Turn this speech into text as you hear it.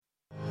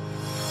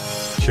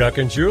Chuck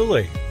and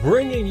Julie,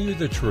 bringing you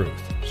the truth,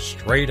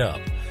 straight up.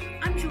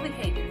 I'm Julie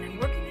Hayden, and I'm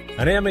working at...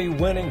 An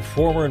Emmy-winning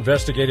former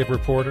investigative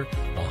reporter,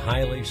 a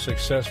highly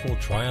successful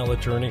trial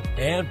attorney,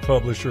 and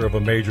publisher of a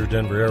major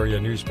Denver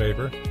area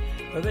newspaper.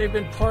 They've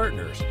been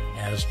partners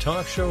as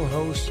talk show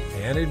hosts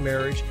and in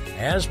marriage,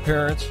 as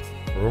parents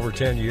for over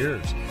 10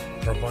 years,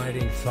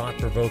 providing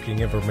thought-provoking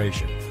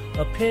information,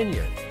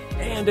 opinion,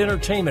 and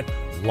entertainment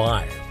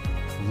live,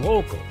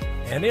 local,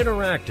 and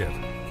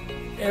interactive.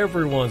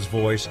 Everyone's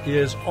voice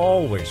is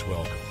always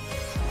welcome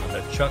on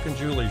the Chuck and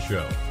Julie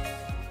Show.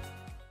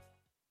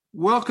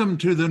 Welcome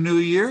to the new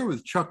year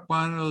with Chuck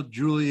Bono,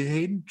 Julie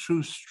Hayden,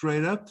 Truth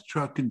Straight Up, the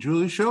Chuck and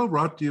Julie Show,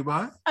 brought to you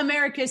by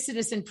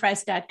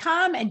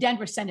AmericasCitizenPress.com and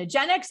Denver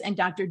Cenegenics and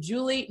Dr.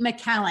 Julie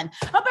McCallan.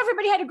 Hope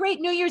everybody had a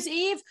great New Year's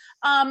Eve.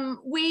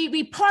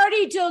 We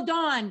partied till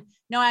dawn.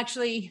 No,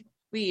 actually,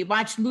 we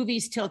watched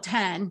movies till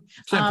 10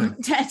 p.m.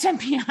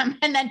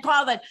 and then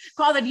call it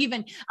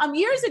even.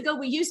 Years ago,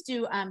 we used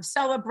to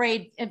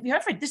celebrate.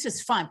 This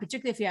is fun,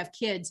 particularly if you have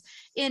kids.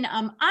 In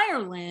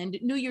Ireland,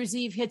 New Year's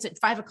Eve hits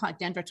at 5:00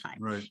 Denver time.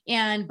 Right.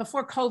 And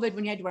before COVID,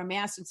 when you had to wear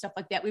masks and stuff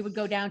like that, we would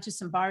go down to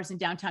some bars in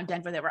downtown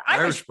Denver that were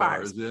Irish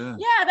bars. Yeah,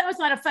 that was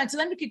a lot of fun. So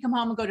then we could come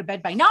home and go to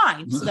bed by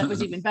 9. So that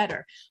was even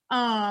better.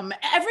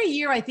 Every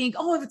year, I think,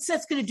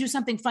 that's going to do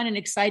something fun and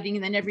exciting.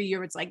 And then every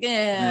year it's like,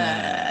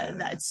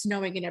 that's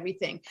snowing and everything.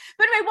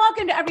 But anyway,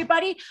 welcome to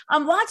everybody.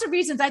 Lots of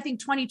reasons I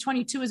think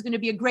 2022 is going to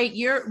be a great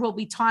year. We'll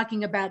be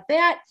talking about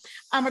that.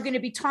 We're going to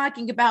be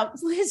talking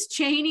about Liz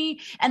Cheney.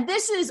 And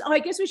this is, I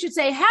guess we should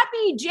say,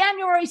 happy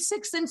January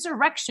 6th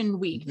Insurrection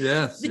Week.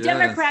 Yes. The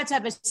Democrats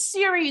have a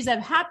series of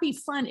happy,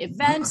 fun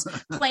events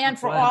planned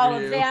for all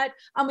of that.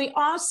 We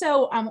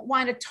also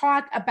want to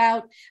talk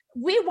about,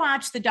 we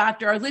watched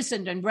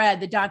listened and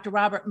read the Dr.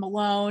 Robert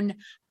Malone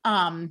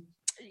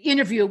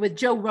interview with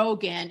Joe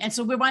Rogan. And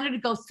so we wanted to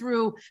go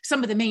through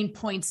some of the main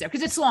points there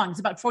because it's long. It's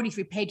about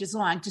 43 pages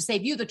long. To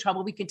save you the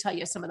trouble, we can tell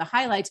you some of the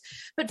highlights.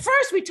 But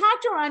first, we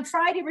talked to her on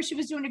Friday where she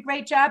was doing a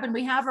great job, and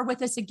we have her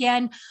with us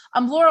again.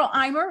 Laurel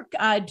Eimer,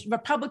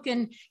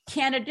 Republican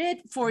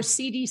candidate for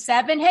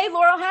CD7. Hey,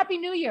 Laurel, Happy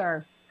New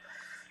Year.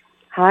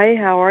 Hi,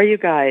 how are you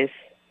guys?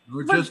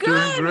 We're just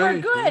doing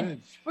great.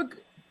 We're good.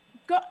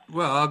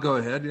 Well, I'll go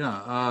ahead.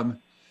 Yeah.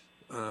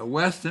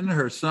 Weston,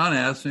 her son,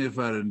 asked me if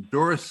I'd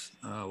endorse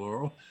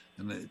Laurel.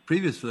 And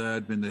previously,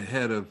 I'd been the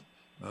head of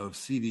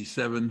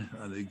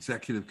CD7, the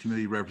executive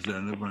committee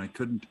representative, when I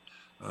couldn't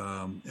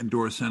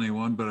endorse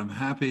anyone. But I'm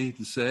happy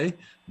to say,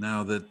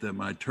 now that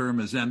my term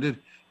has ended,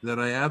 that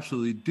I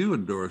absolutely do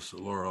endorse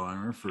Laurel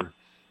Eimer for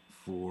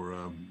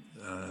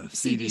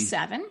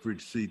CD7. For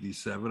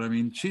CD7. I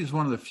mean, she's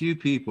one of the few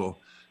people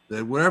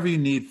that whatever you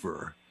need for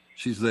her,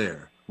 she's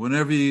there.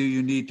 Whenever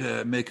you need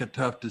to make a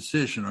tough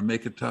decision or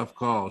make a tough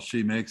call,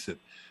 she makes it.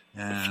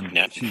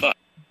 And she's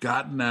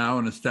gotten now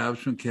an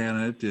establishment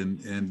candidate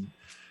in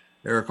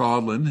Eric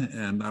Aldlin.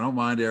 And I don't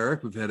mind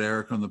Eric. We've had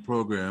Eric on the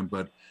program.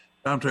 But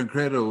Tom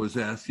Tancredo was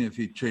asking if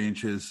he'd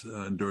change his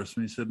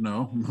endorsement. He said,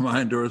 no,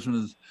 my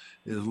endorsement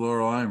is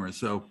Laurel Eimer.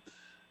 So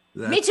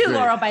that's me too, great.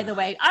 Laurel, by the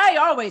way. I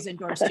always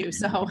endorsed you.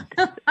 So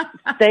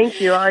thank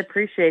you. I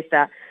appreciate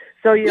that.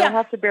 So you'll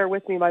have to bear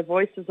with me. My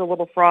voice is a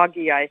little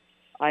froggy.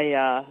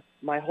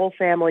 My whole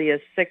family is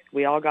sick.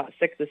 We all got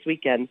sick this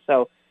weekend,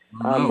 so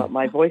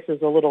my voice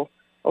is a little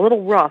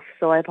rough.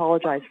 So I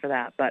apologize for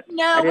that. But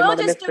I didn't want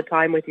to miss the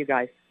time with you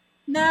guys.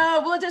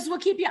 No, we'll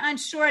keep you on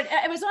short.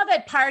 It was all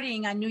that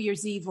partying on New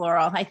Year's Eve,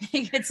 Laurel. I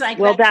think it's like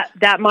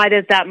that might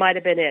have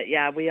been it.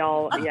 Yeah, we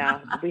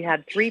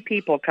had 3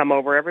 people come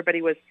over.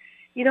 Everybody was,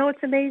 it's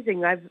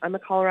amazing. I'm a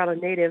Colorado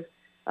native,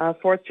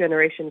 4th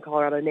generation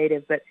Colorado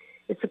native, but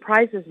it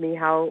surprises me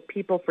how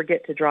people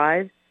forget to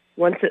drive.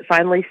 Once it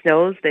finally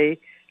snows, they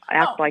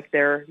act like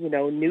they're,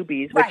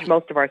 newbies, which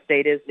most of our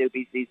state is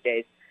newbies these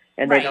days,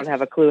 and they don't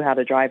have a clue how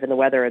to drive in the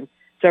weather. And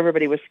so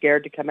everybody was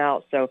scared to come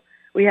out. So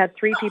we had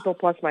 3 people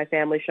plus my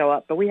family show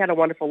up, but we had a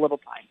wonderful little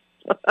time.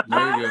 All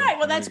right.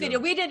 Well, that's good.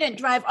 We didn't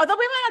drive, although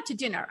we went out to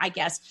dinner, I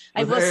guess.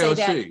 I will say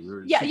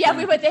that.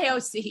 We went to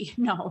AOC.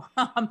 No.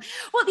 I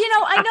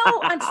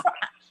know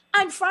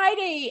on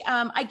Friday,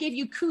 I gave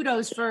you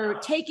kudos for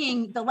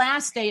taking the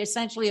last day,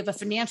 essentially, of a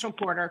financial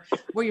quarter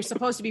where you're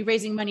supposed to be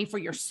raising money for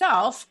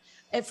yourself,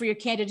 for your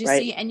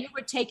candidacy, and you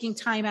were taking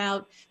time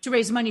out to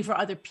raise money for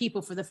other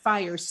people for the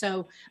fire.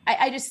 So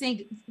I just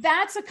think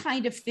that's a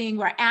kind of thing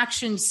where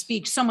actions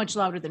speak so much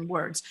louder than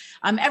words.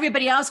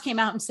 Everybody else came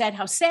out and said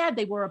how sad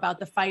they were about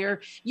the fire.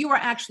 You were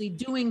actually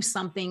doing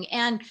something,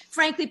 and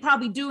frankly,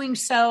 probably doing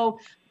so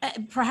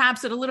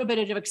perhaps at a little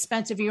bit of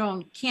expense of your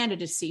own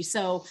candidacy.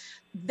 So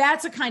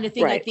that's the kind of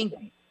thing I think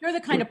you're the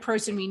kind of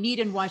person we need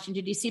in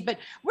Washington, D.C. But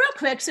real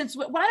quick,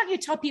 why don't you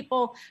tell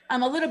people a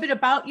little bit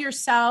about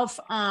yourself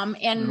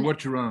and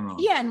what you're running on?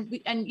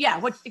 Yeah,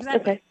 what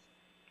exactly? Okay.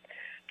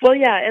 Well,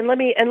 yeah, and let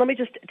me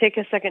just take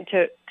a second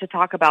to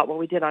talk about what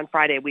we did on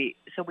Friday. We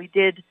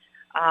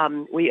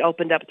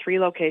opened up 3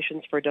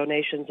 locations for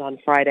donations on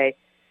Friday.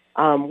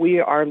 We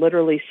are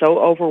literally so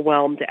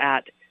overwhelmed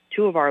at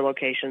 2 of our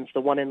locations,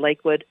 the one in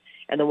Lakewood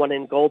and the one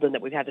in Golden,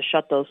 that we've had to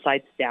shut those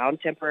sites down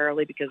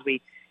temporarily because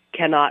we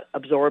cannot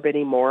absorb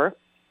anymore.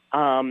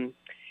 And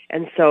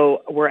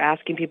so we're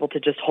asking people to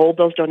just hold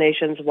those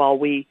donations while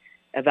we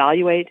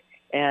evaluate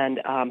and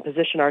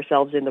position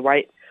ourselves in the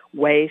right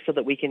way so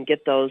that we can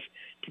get those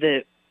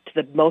to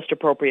the most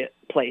appropriate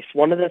place.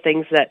 One of the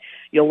things that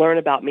you'll learn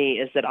about me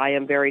is that I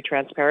am very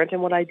transparent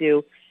in what I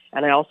do,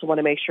 and I also want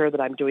to make sure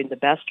that I'm doing the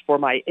best for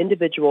my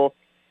individual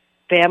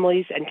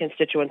families and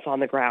constituents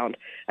on the ground.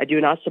 I do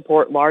not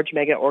support large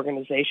mega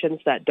organizations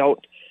that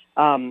don't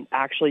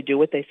actually do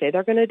what they say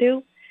they're going to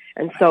do.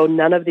 And so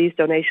none of these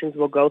donations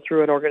will go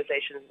through an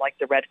organization like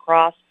the Red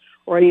Cross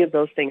or any of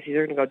those things. These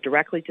are going to go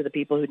directly to the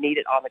people who need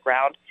it on the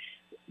ground,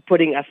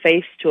 putting a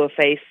face to a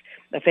face,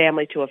 a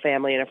family to a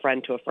family, and a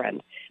friend to a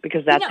friend,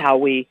 because that's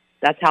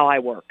how I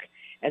work.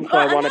 And so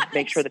I want to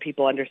make sure that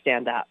people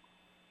understand that.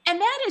 And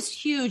that is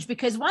huge,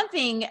 because one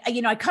thing,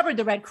 I covered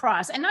the Red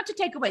Cross, and not to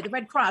take away, the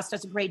Red Cross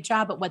does a great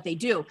job at what they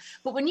do.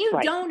 But when you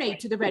donate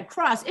to the Red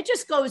Cross, it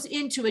just goes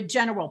into a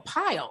general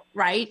pile,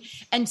 right?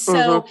 And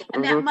so,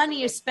 and that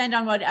money is spent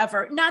on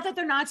whatever. Not that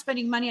they're not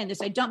spending money on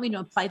this. I don't mean to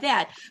imply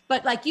that.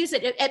 But like you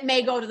said, it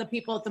may go to the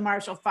people at the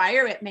Marshall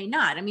Fire. It may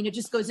not. I mean, it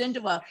just goes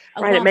into a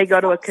right. It may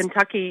go to a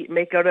Kentucky,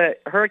 may go to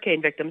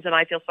hurricane victims, and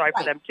I feel sorry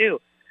for them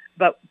too.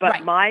 But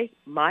my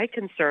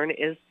concern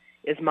is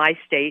my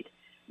state,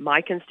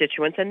 my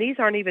constituents, and these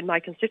aren't even my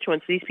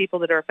constituents, these people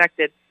that are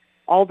affected,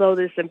 although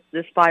this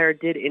fire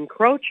did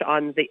encroach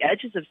on the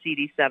edges of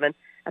CD7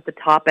 at the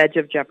top edge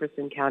of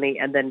Jefferson County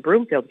and then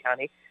Broomfield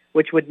County,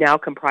 which would now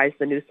comprise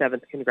the new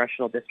 7th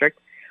Congressional District.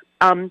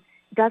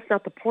 That's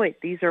not the point.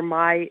 These are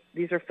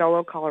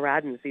fellow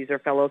Coloradans. These are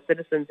fellow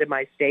citizens in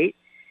my state.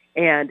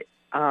 And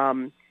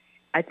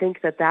I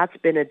think that's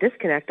been a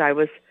disconnect.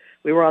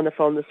 We were on the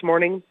phone this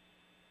morning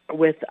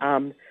with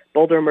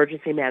Boulder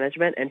Emergency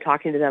Management and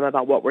talking to them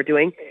about what we're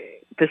doing,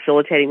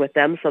 facilitating with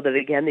them so that,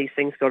 again, these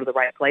things go to the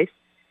right place.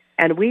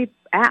 And we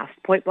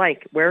asked point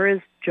blank, where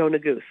is Joe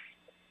Neguse?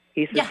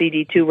 He's the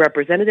CD2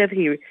 representative.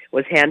 He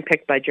was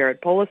handpicked by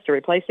Jared Polis to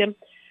replace him.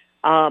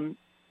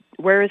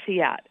 Where is he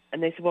at?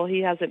 And they said, well,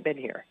 he hasn't been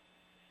here.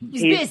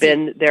 He's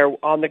been there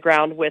on the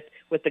ground with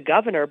the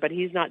governor, but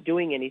he's not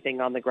doing anything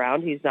on the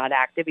ground. He's not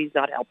active. He's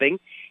not helping.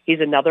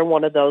 He's another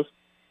one of those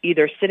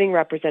either sitting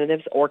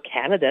representatives or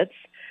candidates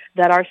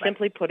that are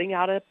simply putting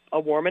out a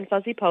warm and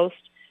fuzzy post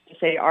to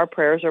say, our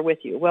prayers are with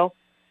you. Well,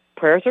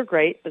 prayers are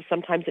great, but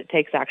sometimes it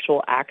takes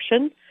actual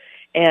action,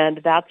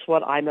 and that's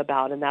what I'm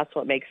about, and that's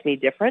what makes me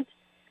different.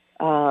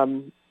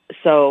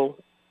 So,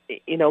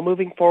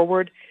 moving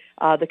forward,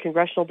 the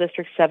Congressional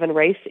District 7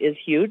 race is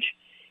huge.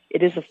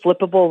 It is a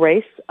flippable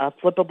race, a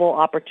flippable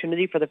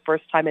opportunity for the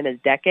first time in a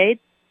decade.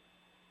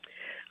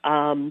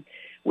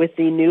 With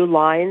the new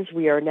lines,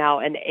 we are now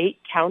an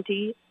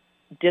 8-county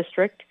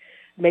district,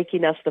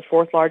 making us the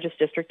 4th largest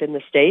district in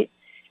the state.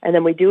 And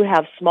then we do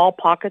have small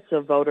pockets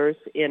of voters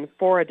in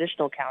 4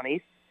 additional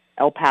counties,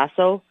 El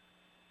Paso,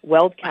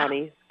 Weld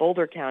County,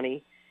 Boulder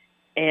County,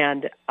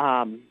 and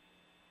Adams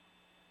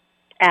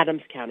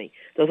County.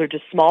 Those are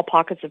just small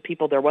pockets of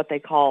people. They're what they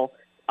call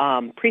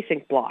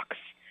precinct blocks.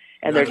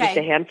 And they're just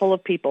a handful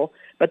of people.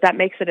 But that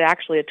makes it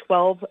actually a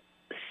 12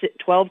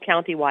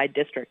 county-wide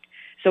district.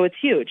 So it's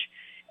huge.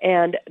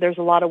 And there's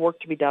a lot of work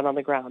to be done on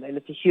the ground. And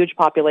it's a huge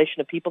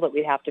population of people that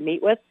we have to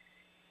meet with.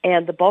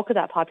 And the bulk of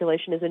that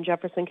population is in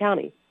Jefferson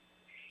County.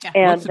 Yeah.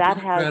 And that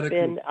has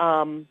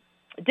been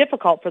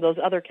difficult for those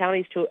other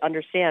counties to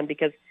understand,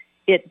 because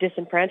it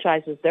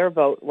disenfranchises their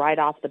vote right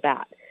off the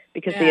bat,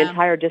 because the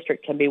entire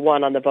district can be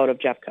won on the vote of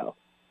Jeffco.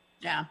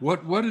 Yeah.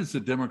 What is the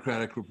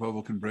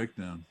Democratic-Republican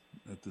breakdown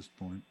at this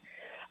point?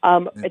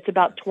 It's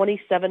about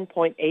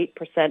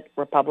 27.8%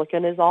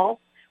 Republican is all.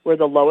 We're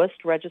the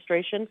lowest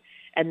registration.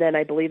 And then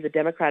I believe the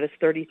Democrat is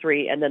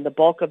 33, and then the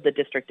bulk of the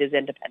district is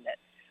independent,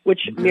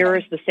 which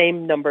mirrors the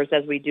same numbers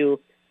as we do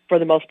for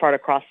the most part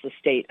across the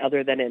state,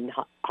 other than in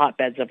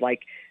hotbeds of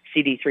like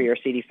CD3 or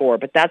CD4.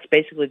 But that's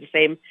basically the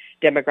same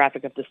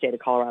demographic of the state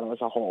of Colorado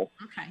as a whole,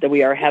 that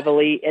we are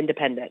heavily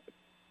independent.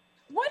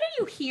 What are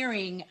you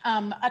hearing?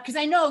 Because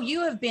I know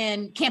you have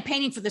been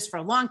campaigning for this for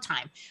a long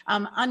time.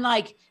 And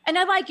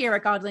I like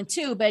Eric Odlin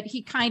too, but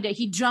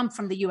he jumped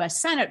from the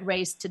U.S. Senate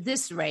race to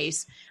this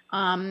race.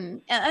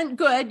 And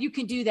good, you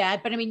can do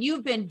that. But I mean,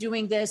 you've been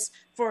doing this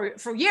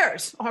for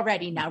years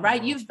already now,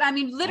 right?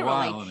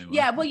 Literally. Anyway.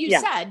 Yeah. Well, you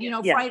said,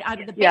 right out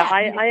of the bat. Yeah,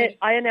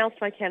 I announced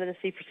my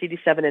candidacy for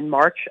CD7 in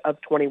March of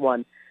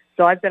 21.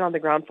 So I've been on the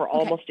ground for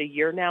almost a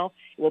year now.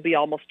 It will be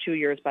almost 2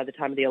 years by the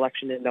time of the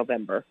election in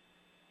November.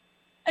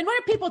 And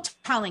what are people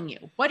telling you?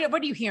 What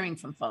are you hearing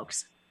from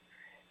folks?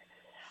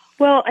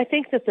 Well, I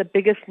think that the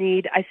biggest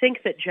need, I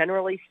think that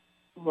generally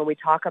when we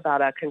talk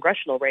about a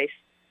congressional race,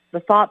 the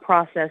thought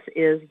process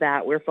is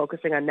that we're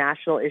focusing on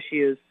national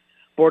issues,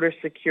 border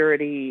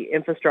security,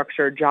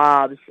 infrastructure,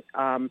 jobs,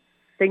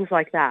 things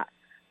like that.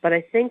 But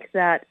I think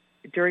that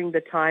during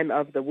the time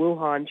of the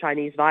Wuhan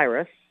Chinese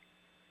virus,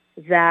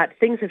 that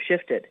things have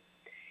shifted.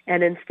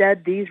 And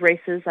instead, these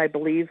races, I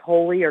believe,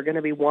 wholly are going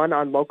to be won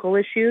on local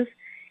issues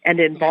and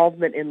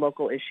involvement in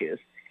local issues.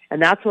 And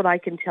that's what I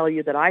can tell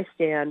you, that I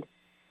stand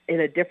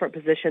in a different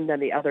position than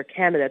the other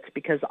candidates,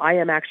 because I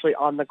am actually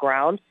on the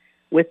ground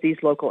with these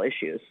local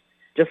issues.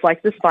 Just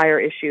like this fire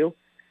issue,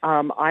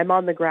 I'm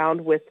on the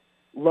ground with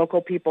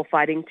local people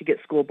fighting to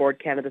get school board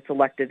candidates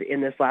elected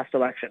in this last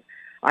election.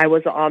 I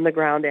was on the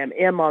ground and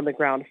am on the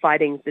ground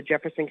fighting the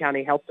Jefferson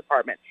County Health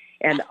Department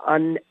and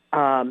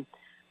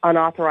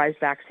unauthorized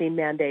vaccine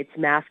mandates,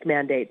 mask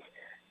mandates,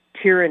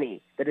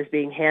 tyranny that is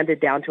being handed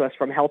down to us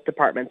from health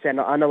departments and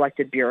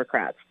unelected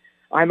bureaucrats.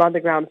 I'm on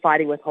the ground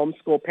fighting with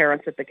homeschool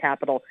parents at the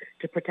Capitol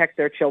to protect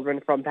their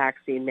children from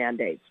vaccine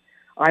mandates.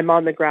 I'm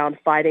on the ground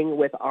fighting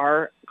with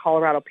our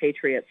Colorado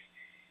Patriots,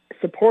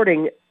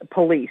 supporting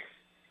police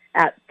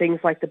at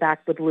things like the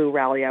Back the Blue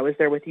rally. I was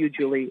there with you,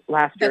 Julie,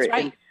 last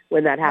year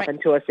when that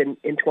happened to us in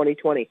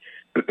 2020.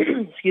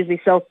 Excuse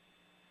me. So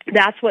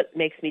that's what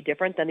makes me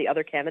different than the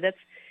other candidates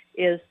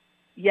is,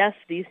 yes,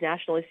 these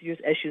national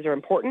issues are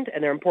important,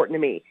 and they're important to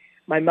me.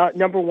 My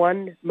number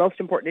one most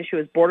important issue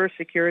is border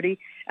security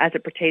as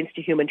it pertains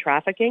to human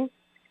trafficking.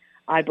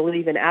 I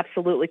believe in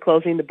absolutely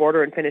closing the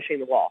border and finishing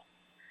the wall.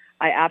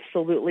 I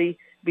absolutely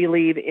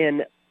believe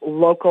in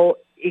local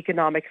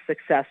economic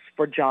success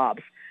for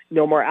jobs,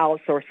 no more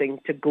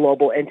outsourcing to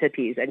global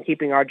entities, and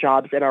keeping our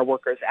jobs and our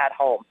workers at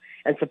home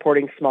and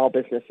supporting small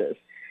businesses.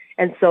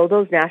 And so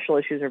those national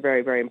issues are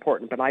very, very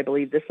important. But I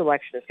believe this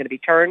election is going to be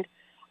turned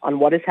on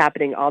what is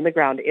happening on the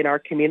ground in our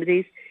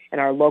communities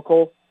and our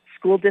local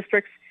school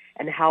districts,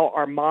 and how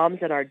our moms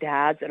and our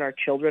dads and our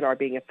children are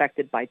being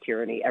affected by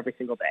tyranny every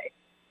single day.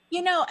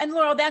 You know, and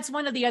Laurel, that's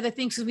one of the other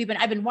things, because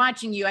I've been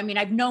watching you. I mean,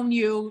 I've known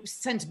you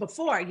since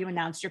before you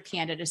announced your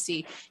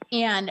candidacy.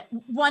 And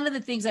one of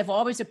the things I've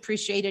always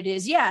appreciated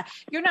is,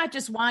 you're not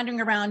just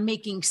wandering around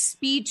making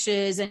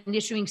speeches and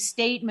issuing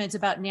statements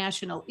about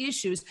national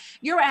issues.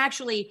 You're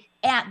actually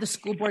at the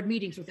school board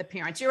meetings with the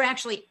parents. You're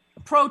actually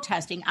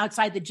protesting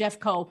outside the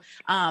Jeffco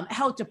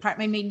health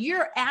department. I mean,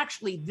 you're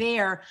actually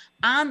there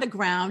on the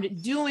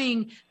ground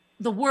doing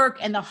the work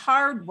and the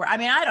hard work. I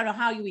mean, I don't know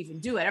how you even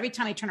do it. Every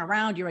time I turn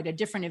around, you're at a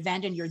different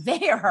event and you're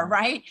there,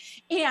 right?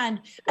 And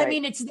right. I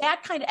mean, it's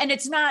that kind of, and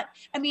it's not,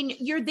 I mean,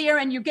 you're there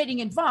and you're getting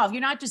involved. You're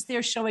not just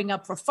there showing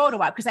up for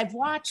photo op, because I've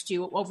watched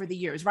you over the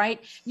years,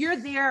 right? You're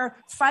there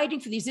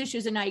fighting for these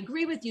issues. And I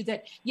agree with you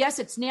that, yes,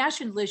 it's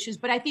national issues,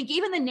 but I think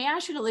even the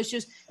national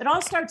issues, it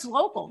all starts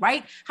local,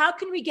 right? How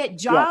can we get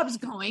jobs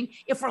going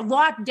if we're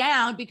locked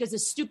down because the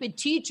stupid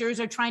teachers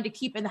are trying to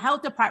keep in the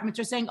health departments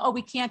are saying, oh,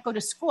 we can't go to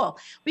school.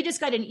 We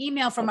just got an email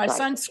from our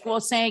son's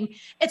school saying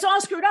it's all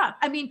screwed up.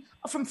 I mean,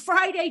 from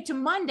Friday to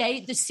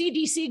Monday, the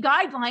CDC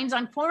guidelines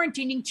on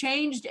quarantining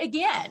changed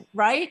again,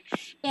 right?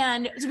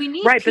 And we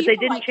need but they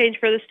didn't change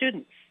for the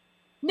students.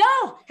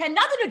 No, had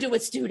nothing to do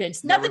with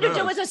students, nothing to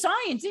do with the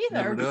science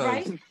either,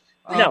 right?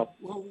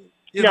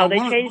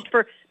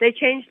 They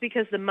changed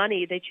because the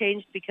money. They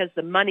changed because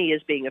the money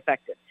is being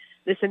affected.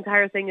 This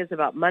entire thing is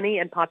about money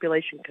and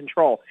population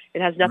control.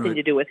 It has nothing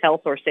to do with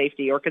health or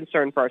safety or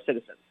concern for our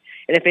citizens.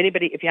 And if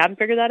you haven't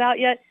figured that out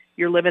yet,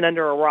 you're living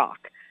under a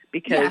rock,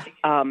 because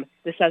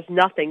this has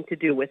nothing to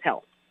do with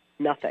health.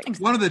 Nothing.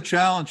 One of the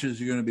challenges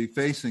you're going to be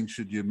facing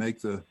should you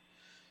make the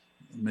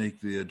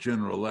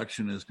general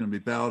election is going to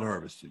be ballot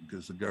harvesting,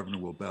 because the governor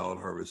will ballot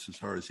harvest as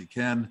hard as he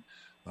can.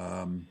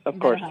 Of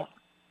course.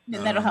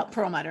 That'll help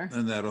Perlmutter.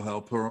 And that'll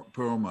help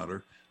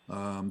Perlmutter.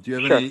 Do you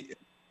have any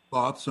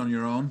thoughts on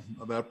your own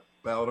about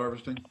ballot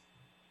harvesting?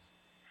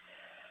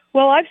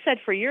 Well, I've said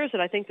for years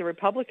that I think the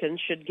Republicans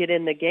should get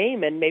in the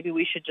game, and maybe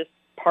we should just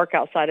park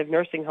outside of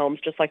nursing homes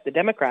just like the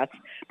Democrats,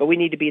 but we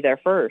need to be there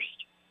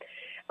first.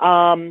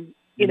 I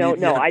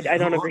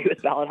don't agree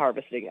with ballot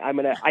harvesting.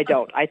 I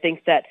don't. I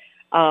think that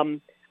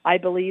I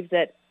believe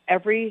that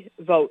every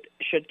vote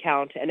should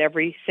count and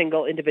every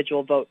single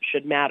individual vote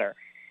should matter.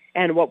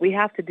 And what we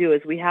have to do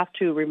is we have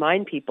to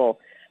remind people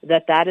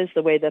that that is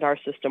the way that our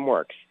system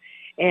works.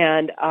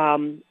 And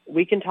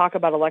we can talk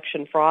about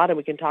election fraud and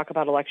we can talk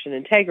about election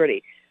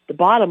integrity. The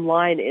bottom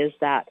line is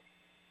that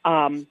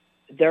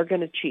they're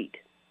going to cheat.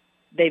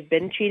 They've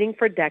been cheating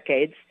for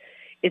decades.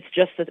 It's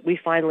just that we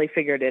finally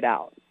figured it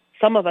out.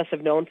 Some of us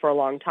have known for a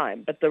long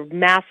time, but the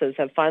masses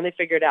have finally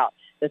figured out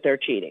that they're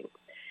cheating.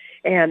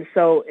 And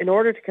so in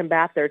order to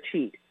combat their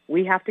cheat,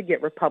 we have to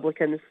get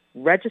Republicans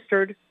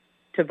registered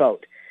to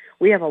vote.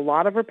 We have a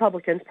lot of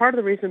Republicans. Part of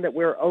the reason that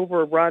we're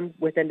overrun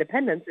with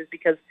independents is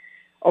because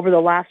over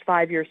the last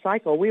 5-year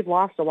cycle, we've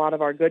lost a lot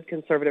of our good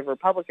conservative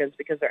Republicans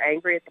because they're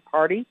angry at the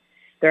party,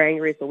 they're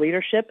angry at the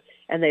leadership,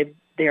 and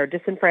they are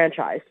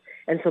disenfranchised.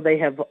 And so they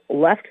have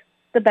left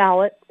the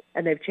ballot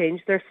and they've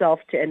changed their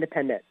self to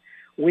independent.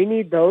 We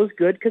need those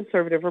good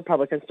conservative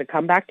Republicans to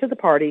come back to the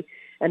party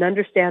and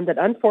understand that,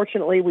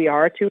 unfortunately, we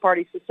are a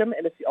two-party system,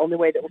 and it's the only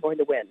way that we're going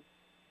to win.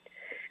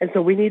 And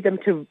so we need them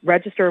to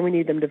register and we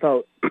need them to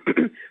vote.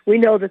 We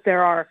know that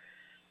there are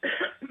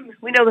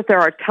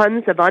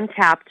tons of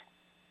untapped,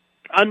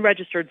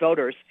 unregistered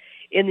voters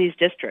in these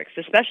districts,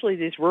 especially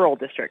these rural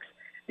districts.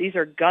 These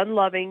are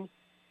gun-loving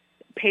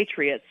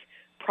patriots.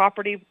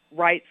 Property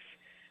rights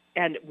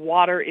and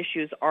water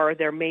issues are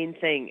their main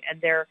thing,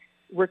 and they're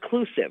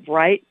reclusive,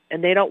 right?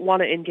 And they don't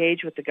want to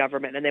engage with the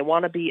government, and they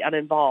want to be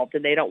uninvolved,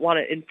 and they don't want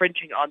it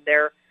infringing on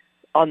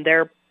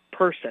their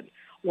person.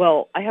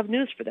 Well, I have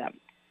news for them.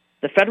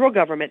 The federal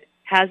government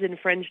has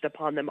infringed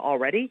upon them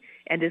already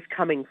and is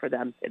coming for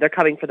them. They're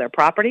coming for their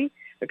property,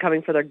 they're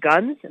coming for their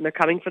guns, and they're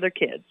coming for their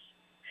kids.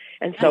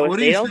 And so if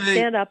they don't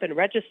stand up and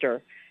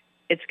register,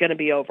 it's going to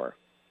be over.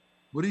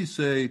 What do you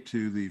say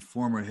to the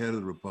former head of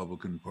the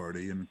Republican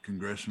Party and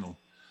congressional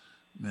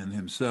man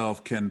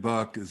himself, Ken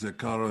Buck, is that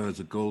Colorado has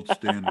a gold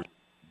standard?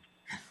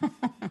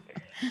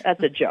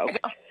 That's a joke.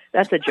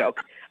 That's a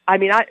joke. I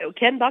mean,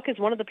 Ken Buck is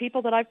one of the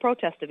people that I've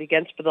protested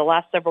against for the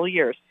last several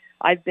years.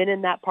 I've been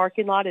in that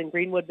parking lot in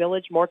Greenwood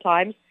Village more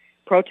times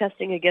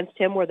protesting against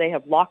him where they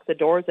have locked the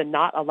doors and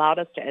not allowed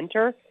us to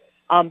enter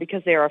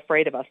because they are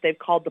afraid of us. They've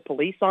called the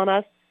police on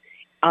us.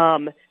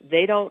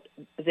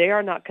 They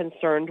are not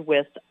concerned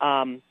with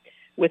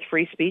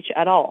free speech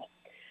at all.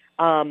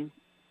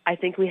 I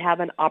think we have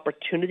an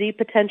opportunity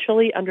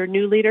potentially under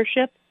new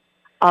leadership.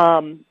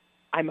 I'm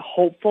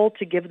hopeful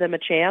to give them a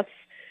chance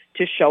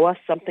to show us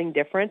something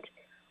different.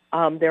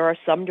 There are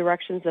some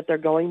directions that they're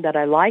going that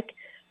I like.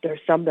 There are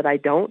some that I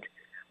don't.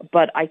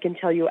 But I can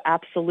tell you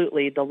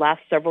absolutely the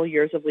last several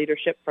years of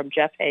leadership from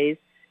Jeff Hayes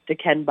to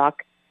Ken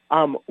Buck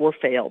were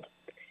failed.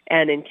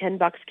 And in Ken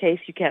Buck's case,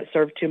 you can't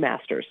serve two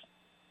masters.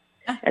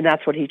 And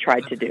that's what he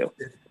tried to do.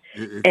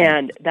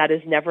 And that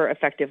is never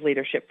effective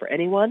leadership for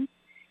anyone.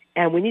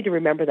 And we need to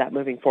remember that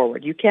moving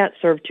forward. You can't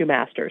serve two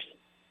masters.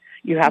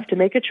 You have to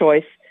make a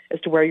choice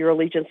as to where your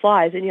allegiance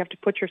lies, and you have to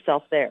put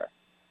yourself there.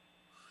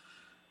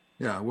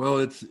 Yeah, well,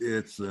 it's.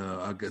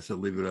 I guess I'll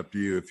leave it up to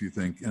you if you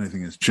think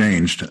anything has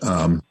changed.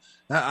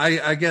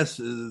 I guess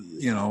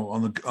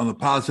on the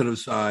positive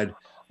side,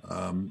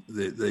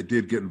 they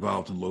did get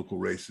involved in local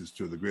races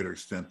to the greater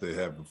extent they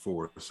have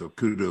before. So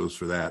kudos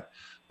for that.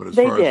 But as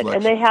far as elections,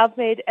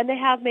 and they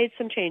have made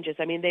some changes.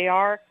 I mean, they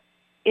are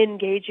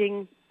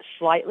engaging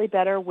slightly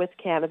better with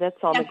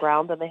candidates on the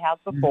ground than they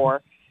have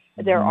before.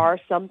 Mm-hmm. There are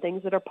some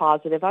things that are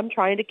positive. I'm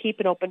trying to keep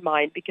an open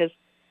mind because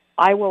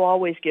I will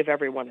always give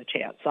everyone a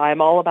chance.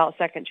 I'm all about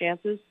second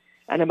chances,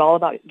 and I'm all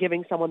about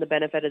giving someone the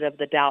benefit of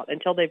the doubt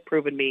until they've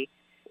proven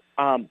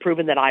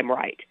that I'm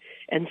right.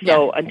 And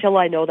so until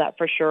I know that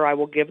for sure, I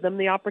will give them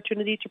the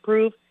opportunity to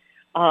prove.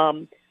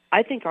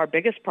 I think our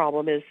biggest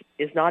problem is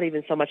not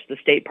even so much the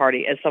state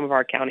party as some of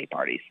our county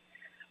parties.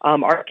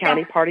 Our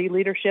county party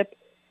leadership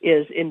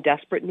is in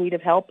desperate need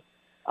of help.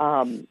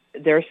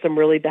 There's some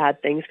really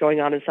bad things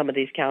going on in some of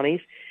these counties,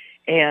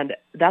 and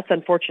that's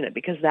unfortunate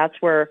because that's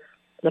where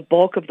the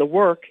bulk of the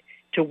work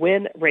to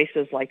win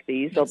races like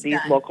these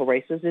local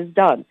races is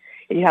done.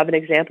 And you have an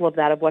example of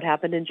that of what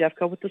happened in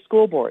Jeffco with the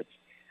school boards.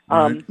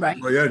 Right.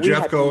 Well, yeah,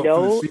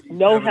 Jeffco had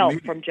no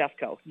help from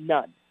Jeffco,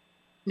 none.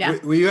 No.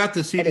 Were you at the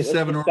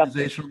CD7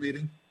 organizational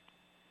meeting?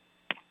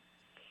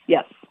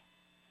 Yes.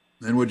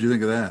 And what did you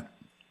think of that?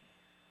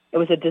 It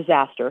was a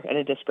disaster and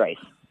a disgrace.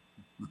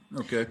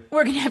 Okay.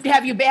 We're going to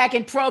have you back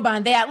and probe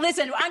on that.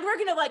 Listen, we're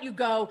going to let you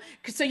go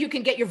so you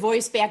can get your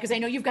voice back because I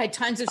know you've got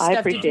tons of stuff to do. I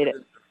appreciate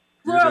it.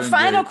 Laurel,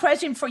 final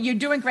question for you.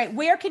 Doing great.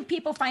 Where can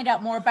people find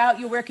out more about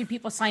you? Where can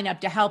people sign up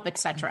to help,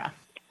 etc.?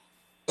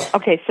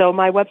 Okay, so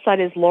my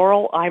website is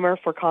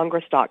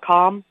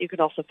laureleimerforcongress.com. You can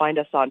also find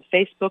us on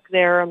Facebook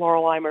there,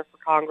 Laurel Eimer for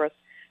Congress,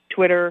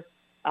 Twitter,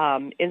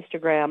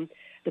 Instagram.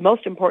 The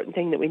most important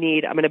thing that we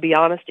need, I'm going to be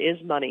honest,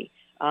 is money.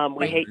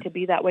 We hate to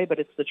be that way, but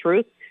it's the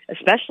truth,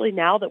 especially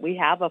now that we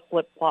have a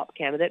flip-flop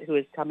candidate who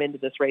has come into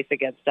this race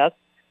against us.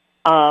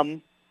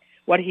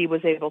 What he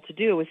was able to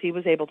do is he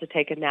was able to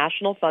take a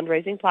national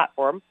fundraising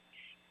platform,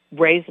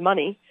 raise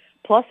money,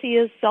 plus he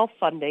is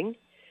self-funding.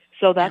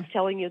 So that's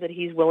telling you that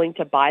he's willing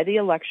to buy the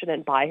election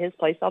and buy his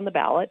place on the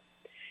ballot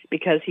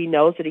because he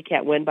knows that he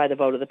can't win by the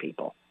vote of the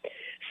people.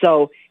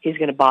 So he's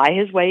going to buy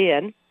his way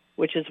in,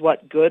 which is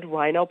what good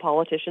rhino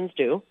politicians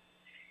do.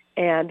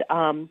 And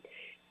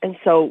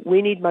so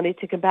we need money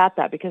to combat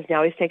that because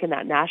now he's taken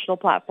that national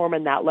platform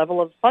and that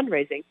level of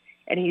fundraising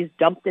and he's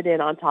dumped it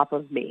in on top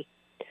of me.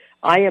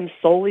 I am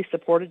solely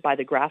supported by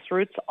the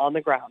grassroots on the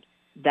ground.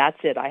 That's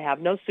it. I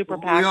have no super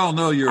PAC. We all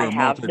know you're a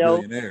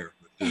multi-billionaire.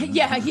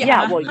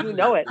 Yeah. Well, you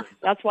know it.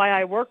 That's why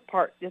I work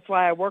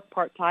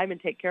part-time and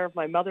take care of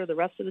my mother the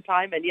rest of the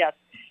time. And yes,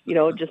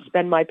 just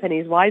spend my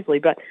pennies wisely.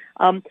 But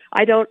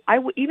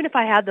even if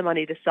I had the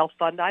money to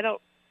self-fund, I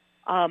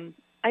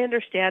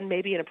understand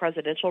maybe in a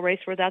presidential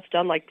race where that's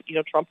done, like,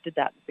 Trump did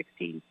that in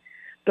 2016.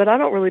 But I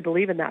don't really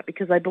believe in that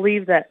because I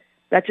believe that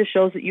just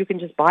shows that you can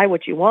just buy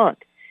what you want.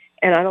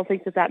 And I don't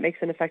think that makes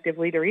an effective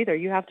leader either.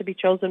 You have to be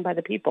chosen by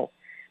the people.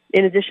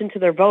 In addition to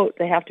their vote,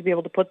 they have to be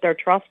able to put their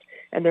trust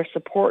and their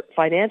support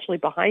financially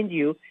behind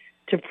you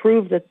to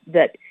prove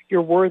that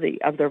you're worthy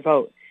of their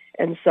vote.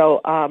 And so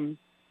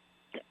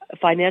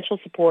financial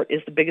support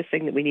is the biggest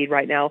thing that we need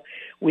right now.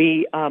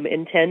 We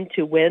intend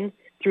to win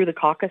through the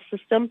caucus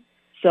system,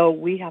 so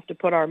we have to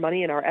put our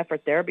money and our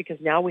effort there because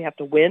now we have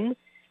to win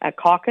at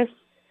caucus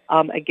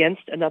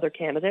against another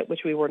candidate,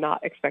 which we were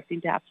not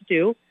expecting to have to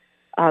do.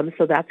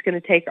 So that's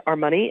going to take our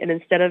money, and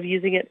instead of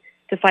using it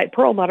to fight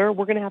Perlmutter,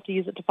 we're going to have to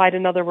use it to fight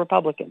another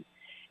Republican.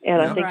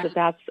 And I think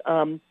that's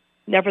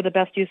never the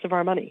best use of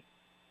our money.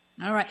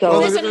 All right. So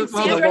listen,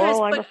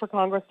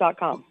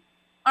 LaurelEimerForCongress.com.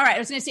 All right. I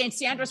was going to say, and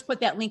Sandra's put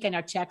that link in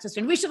our chat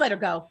system. We should let her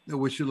go. No,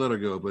 we should let her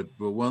go. But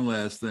one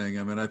last thing.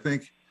 I mean, I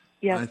think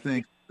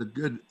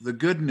the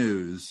good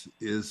news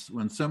is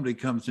when somebody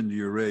comes into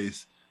your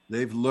race,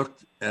 they've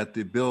looked at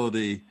the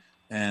ability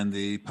and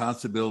the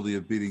possibility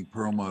of beating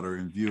Perlmutter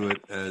and view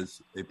it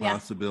as a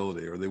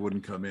possibility, or they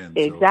wouldn't come in.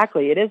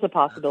 Exactly. So, it is a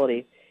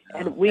possibility.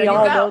 And we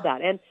all know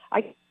that. And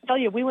I can tell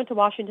you, we went to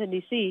Washington,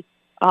 D.C.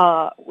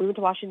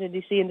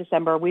 In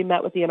December. We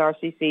met with the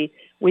NRCC.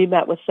 We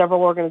met with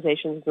several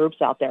organizations and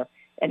groups out there.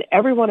 And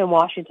everyone in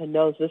Washington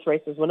knows this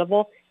race is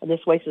winnable and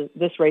this race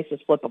is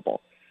flippable.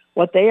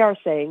 What they are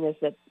saying is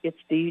that it's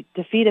the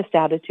defeatist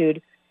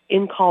attitude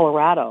in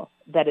Colorado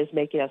that is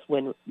making us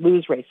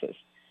lose races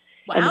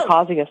and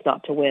causing us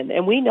not to win.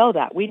 And we know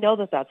that. We know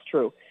that that's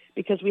true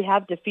because we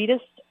have defeatists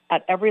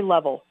at every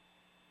level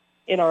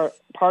in our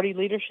party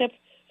leadership,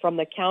 from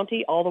the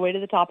county all the way to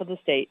the top of the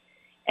state.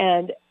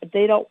 And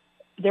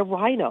they're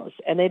rhinos,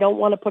 and they don't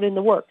want to put in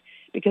the work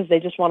because they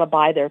just want to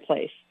buy their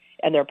place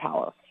and their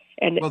power.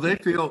 And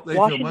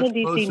Washington,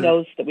 D.C.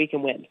 knows that we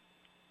can win.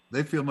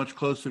 They feel much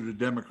closer to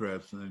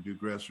Democrats than they do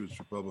grassroots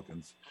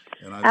Republicans.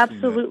 And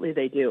absolutely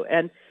they do.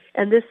 And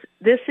this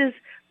is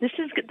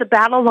the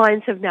battle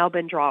lines have now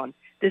been drawn.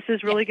 This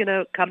is really going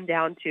to come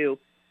down to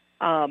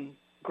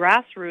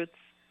grassroots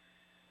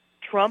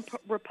Trump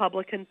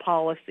Republican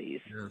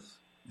policies.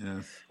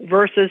 Yes.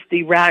 Versus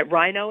the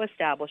rhino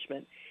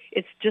establishment.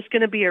 It's just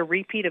going to be a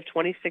repeat of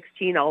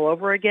 2016 all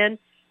over again,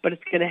 but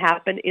it's going to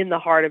happen in the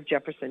heart of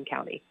Jefferson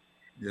County.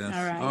 Yes.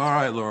 All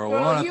right, Laura.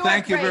 Well, I want to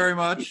thank you very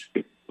much.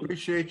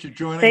 Appreciate you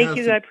joining us. Thank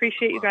you. I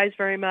appreciate you guys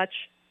very much.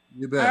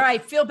 You bet. All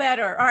right. Feel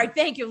better. All right.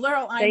 Thank you.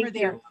 Laurel Eimer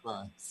there.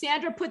 Bye.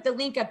 Sandra put the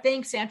link up.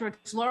 Thanks, Sandra.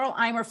 It's Laurel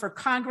Eimer for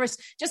Congress.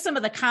 Just some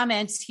of the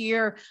comments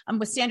here.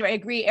 With Sandra, I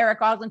agree. Eric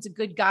Oglin's a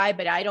good guy,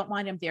 but I don't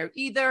want him there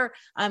either.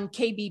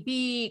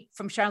 KBB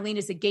from Charlene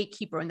is a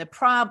gatekeeper and the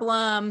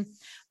problem.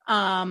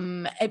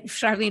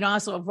 Charlene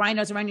also,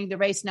 rhinos are running the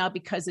race now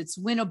because it's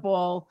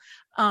winnable.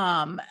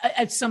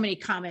 So many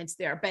comments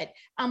there, but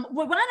I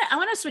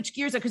want to switch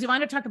gears because we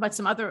want to talk about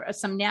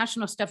some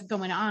national stuff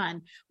going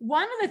on.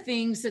 One of the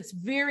things that's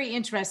very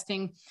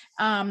interesting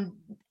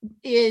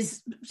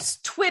is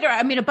Twitter.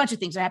 I mean, a bunch of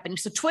things are happening.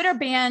 So Twitter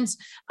bans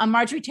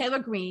Marjorie Taylor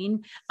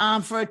Greene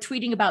for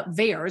tweeting about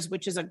VAERS,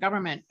 which is a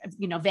government,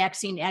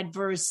 vaccine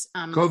adverse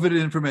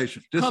COVID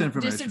information,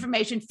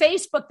 disinformation.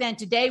 Facebook then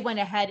today went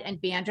ahead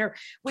and banned her.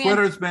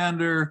 Twitter's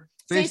banned her.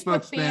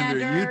 Facebook's banned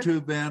her,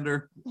 YouTube banned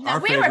her. Now,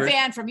 we were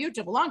banned from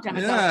YouTube a long time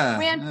ago.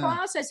 Rand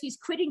Paul says he's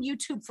quitting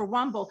YouTube for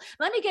Rumble.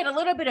 Let me get a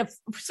little bit of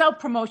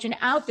self-promotion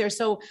out there.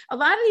 So a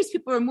lot of these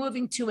people are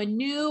moving to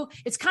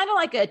it's kind of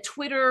like a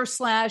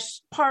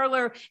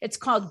Twitter/Parler. It's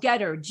called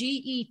Getter,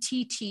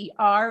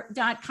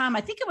 GETTR.com.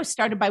 I think it was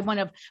started by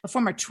a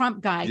former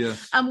Trump guy.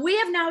 Yes. We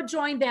have now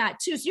joined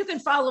that too. So you can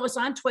follow us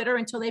on Twitter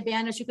until they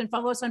ban us. You can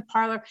follow us on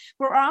Parler.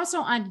 We're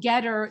also on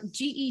Getter,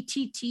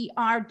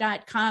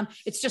 GETTR.com.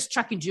 It's just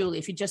Chuck and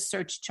Julie if you just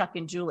search Chuck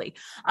and Julie.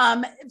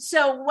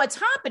 So what's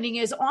happening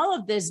is all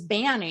of this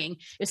banning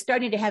is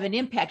starting to have an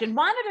impact. And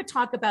wanted to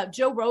talk about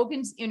Joe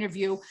Rogan's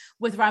interview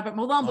with Robert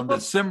Malone. On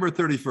December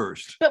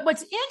 31st. But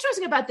what's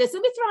interesting about this,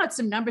 let me throw out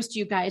some numbers to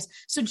you guys.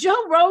 So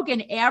Joe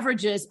Rogan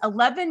averages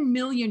 11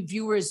 million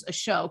viewers a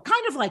show,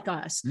 kind of like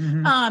us.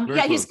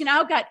 Mm-hmm. He's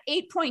now got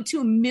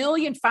 8.2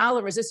 million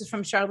followers. This is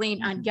from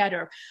Charlene on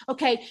Getter.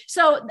 Okay,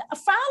 so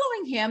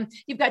following him,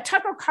 you've got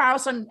Tucker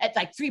Carlson at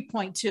like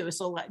 3.2.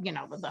 So,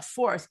 the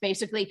fourth,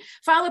 basically,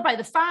 followed by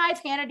The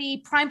Five,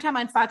 Hannity, Primetime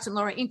on Fox, and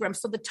Laura Ingraham.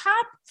 So the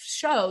top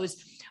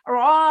shows are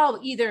all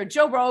either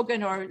Joe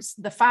Rogan or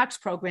the Fox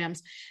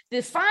programs.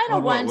 The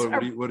final ones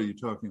are... What are you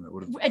talking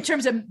about? In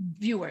terms of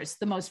viewers,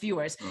 the most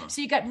viewers.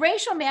 So you got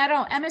Rachel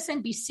Maddow,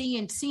 MSNBC,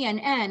 and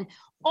CNN.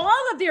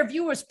 All of their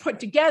viewers put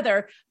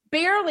together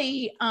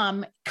barely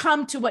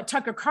come to what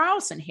Tucker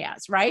Carlson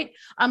has, right?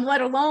 Let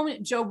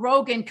alone Joe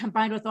Rogan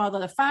combined with all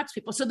of the Fox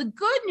people. So the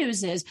good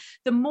news is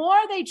the more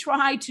they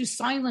try to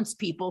silence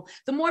people,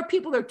 the more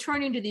people are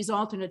turning to these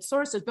alternate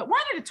sources. But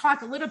wanted to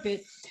talk a little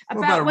bit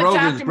about what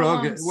Dr.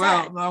 Malone said.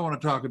 Well, I want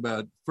to talk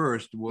about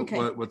first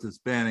what this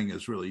banning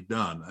has really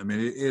done. I mean,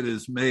 it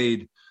has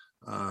made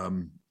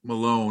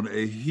Malone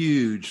a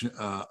huge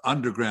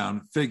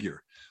underground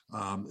figure.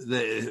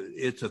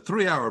 It's a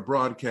 3-hour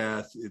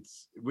broadcast.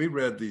 We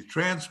read the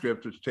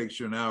transcript, which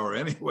takes you an hour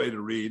anyway to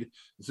read.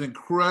 It's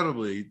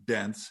incredibly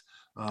dense.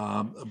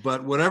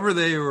 But whatever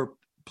they were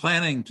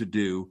planning to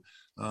do,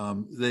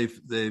 they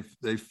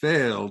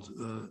failed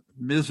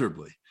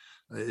miserably.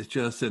 It's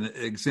just an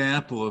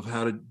example of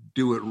how to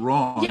do it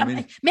wrong. Yeah,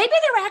 maybe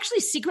they're actually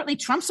secretly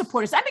Trump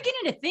supporters. I'm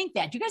beginning to think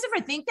that. Do you guys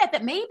ever think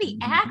that maybe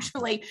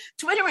actually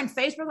Twitter and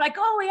Facebook are like,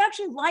 we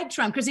actually like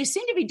Trump because they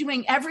seem to be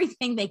doing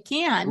everything they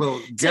can.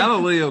 Well,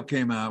 Galileo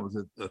came out with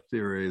a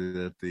theory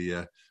that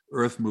the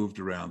Earth moved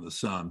around the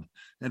sun.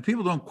 And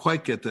people don't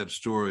quite get that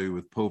story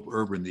with Pope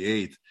Urban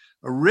VIII.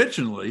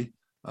 Originally,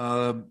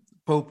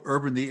 Pope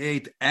Urban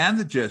VIII and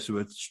the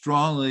Jesuits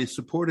strongly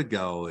supported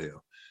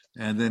Galileo.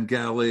 And then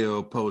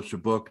Galileo published a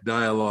book,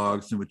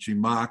 Dialogues, in which he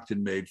mocked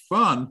and made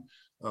fun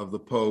of the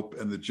Pope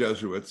and the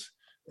Jesuits.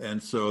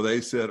 And so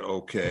they said,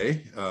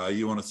 okay,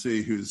 you want to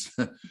see who's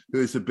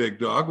the big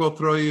dog? We'll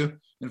throw you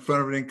in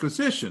front of an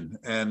inquisition.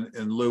 And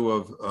in lieu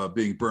of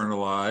being burned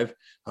alive,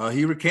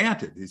 he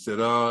recanted. He said,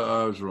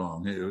 I was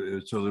wrong. It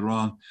was totally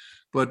wrong.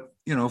 But,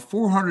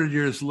 400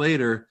 years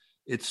later,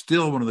 it's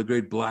still one of the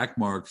great black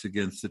marks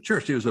against the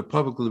church. It was a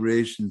public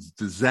relations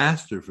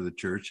disaster for the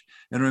church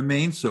and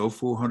remains so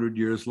 400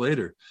 years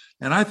later.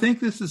 And I think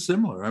this is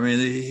similar. I mean,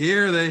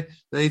 here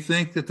they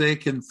think that they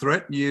can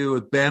threaten you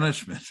with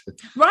banishment.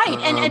 Right.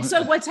 And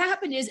so what's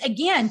happened is,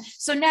 again,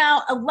 so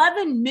now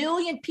 11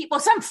 million people,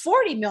 some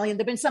 40 million,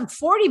 there've been some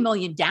 40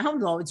 million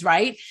downloads,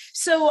 right?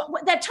 So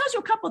that tells you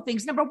a couple of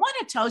things. Number one,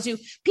 it tells you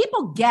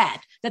people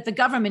get that the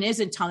government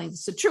isn't telling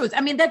us the truth.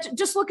 I mean,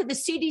 just look at the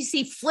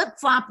CDC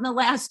flip-flop in the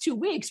last 2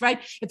 weeks, right?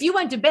 If you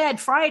went to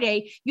bed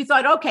Friday, you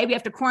thought, okay, we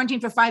have to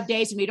quarantine for 5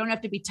 days and we don't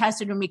have to be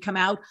tested when we come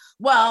out.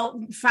 Well,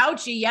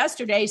 Fauci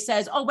yesterday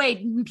says, oh,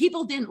 wait,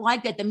 people didn't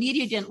like that. The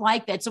media didn't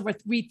like that. So we're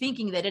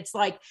rethinking that. It's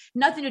like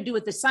nothing to do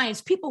with the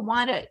science. People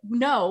want to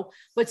know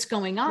what's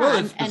going on. Well,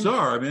 it's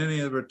bizarre. I mean,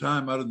 any other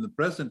time out in the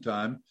present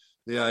time,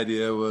 the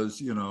idea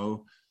was,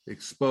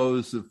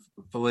 expose the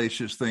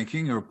fallacious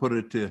thinking or put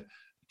it to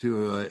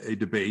a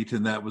debate,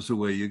 and that was the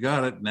way you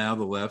got it. Now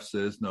the left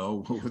says,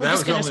 no,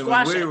 that was only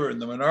when we were in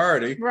the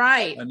minority.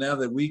 Right. And now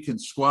that we can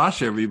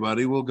squash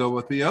everybody, we'll go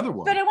with the other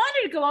one. But I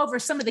wanted to go over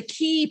some of the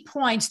key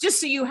points just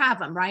so you have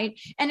them, right?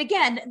 And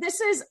again,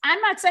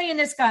 I'm not saying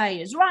this guy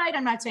is right.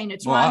 I'm not saying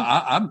it's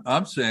wrong.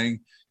 I'm saying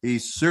he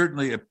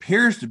certainly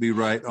appears to be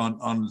right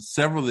on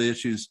several of the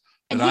issues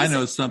that I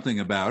know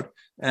something about.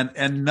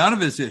 And none of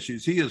his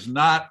issues, he is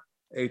not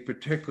a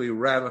particularly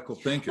radical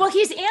thinker. Well,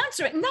 he's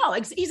answering. No,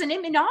 he's an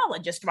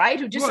immunologist, right?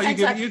 Who just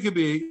you could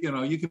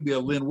be a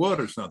Lynn Wood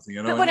or something.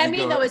 But what I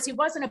mean though is he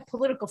wasn't a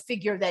political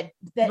figure that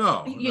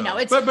no.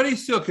 But he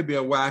still could be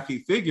a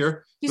wacky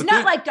figure. He's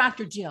not like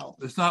Dr. Jill.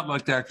 It's not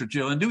like Dr.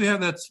 Jill. And do we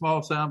have that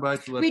small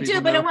soundbite to let people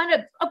know? But I want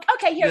to.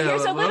 Okay,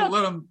 here's a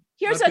little.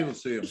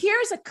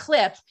 Here's a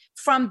clip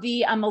from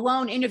the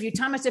Malone interview.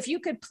 Thomas, if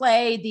you could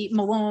play the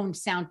Malone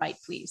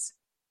soundbite, please.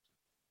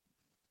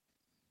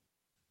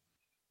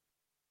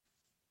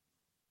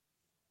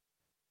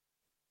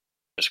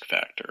 Risk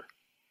factor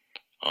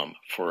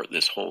for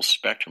this whole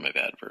spectrum of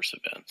adverse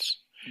events.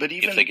 But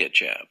even if they get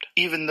jabbed,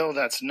 even though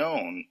that's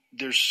known,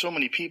 there's so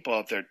many people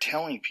out there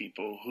telling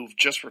people who've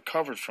just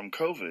recovered from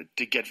COVID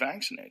to get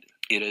vaccinated.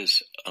 It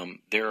is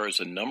there is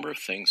a number of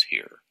things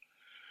here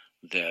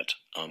that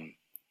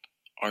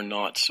are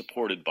not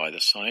supported by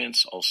the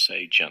science. I'll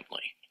say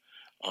gently.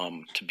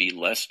 To be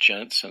less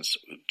gentle,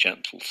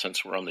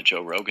 since we're on the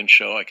Joe Rogan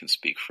show, I can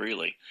speak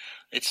freely.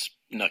 It's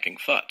knucking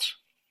futz.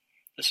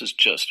 This is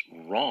just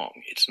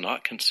wrong. It's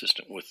not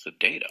consistent with the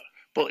data.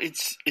 Well,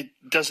 it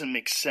doesn't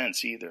make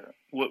sense either.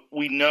 What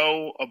we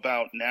know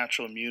about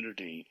natural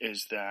immunity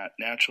is that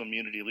natural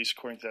immunity, at least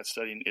according to that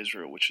study in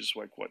Israel, which is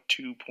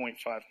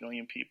 2.5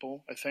 million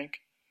people, I think,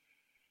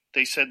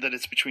 they said that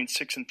it's between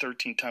 6 and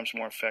 13 times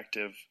more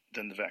effective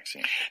than the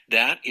vaccine.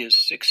 That is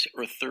 6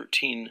 or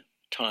 13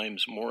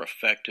 times more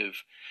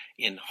effective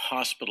in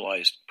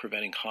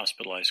preventing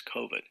hospitalized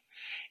COVID.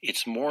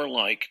 It's more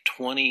like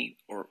 20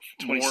 or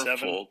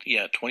 27-fold.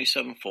 Yeah,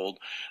 27-fold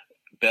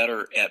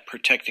better at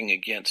protecting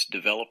against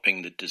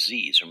developing the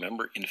disease.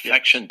 Remember,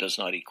 infection does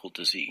not equal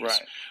disease.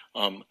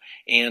 Right.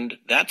 And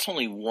that's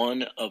only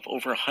one of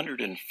over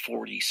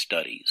 140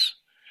 studies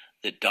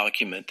that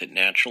document that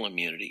natural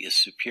immunity is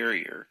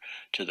superior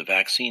to the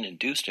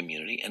vaccine-induced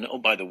immunity. And, oh,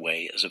 by the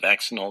way, as a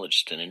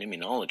vaccinologist and an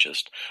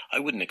immunologist, I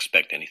wouldn't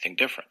expect anything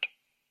different.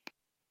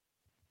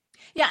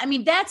 Yeah, I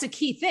mean, that's a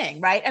key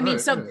thing, right? I mean,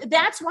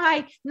 that's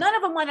why none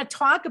of them want to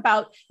talk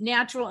about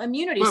natural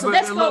immunity. But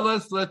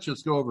let's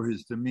just go over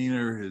his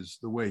demeanor,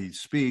 the way he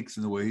speaks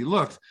and the way he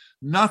looks.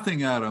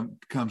 Nothing out of him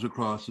comes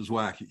across as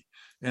wacky.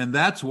 And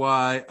that's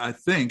why I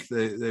think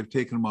they've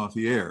taken him off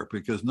the air,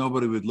 because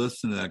nobody would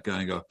listen to that guy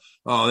and go,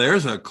 "Oh,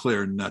 there's a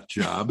clear nut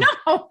job."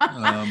 No. Well,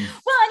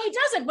 and he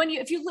doesn't. When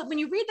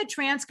you read the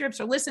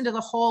transcripts or listen to the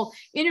whole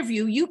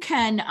interview, you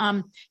can.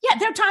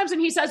 There are times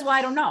when he says, "Well,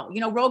 I don't know."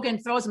 Rogan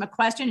throws him a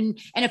question,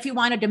 and if he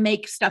wanted to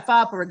make stuff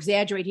up or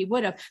exaggerate, he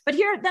would have. But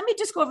here, let me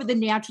just go over the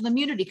natural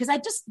immunity, because I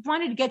just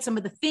wanted to get some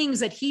of the things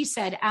that he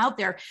said out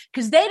there,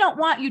 because they don't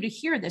want you to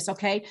hear this.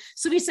 Okay,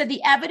 so he said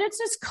the evidence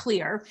is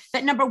clear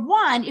that, number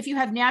one, if you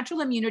have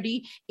natural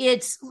immunity,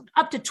 it's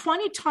up to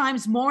 20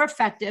 times more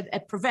effective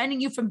at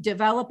preventing you from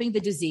developing the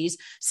disease,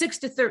 6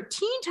 to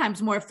 13 times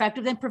more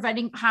effective than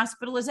preventing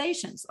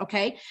hospitalizations.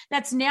 Okay,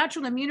 that's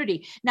natural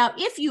immunity. Now,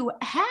 if you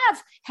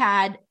have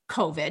had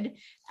COVID,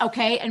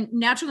 okay, and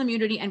natural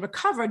immunity and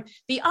recovered,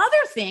 the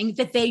other thing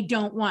that they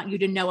don't want you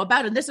to know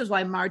about, and this is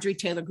why Marjorie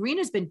Taylor Greene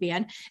has been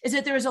banned, is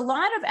that there is a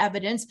lot of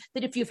evidence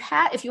that if you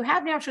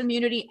have natural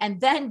immunity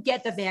and then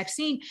get the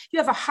vaccine, you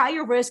have a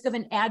higher risk of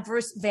an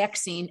adverse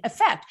vaccine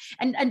effect.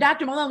 And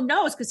Dr. Malone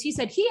knows, because he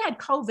said he had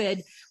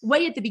COVID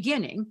way at the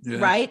beginning,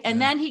 right? And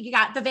then he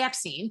got the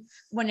vaccine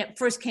when it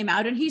first came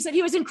out, and he said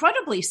he was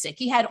incredibly sick.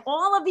 He had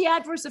all of the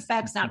adverse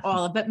effects, not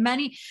all of, but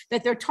many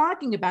that they're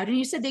talking about. And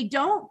he said they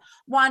don't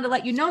want wanted to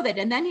let you know that.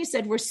 And then he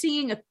said, we're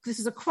seeing, this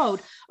is a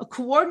quote, a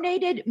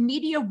coordinated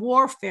media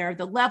warfare,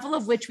 the level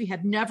of which we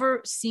have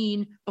never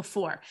seen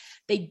before.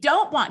 They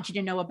don't want you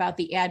to know about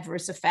the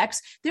adverse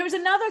effects. There was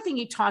another thing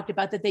he talked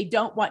about that they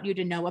don't want you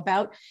to know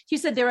about. He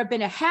said there have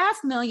been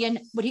 500,000,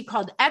 what he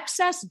called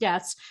excess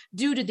deaths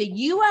due to the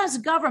U.S.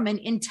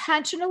 government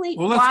intentionally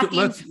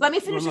blocking. Let me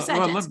finish the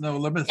sentence.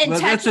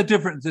 That's a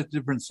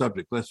different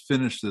subject. Let's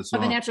finish this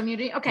off. The natural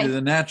immunity? Okay.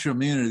 The natural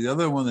immunity. The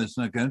other one that's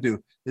not going to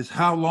do is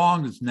how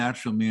long does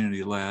natural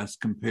immunity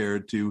last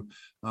compared to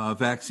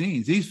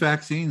vaccines? These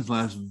vaccines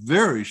last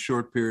very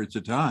short periods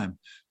of time,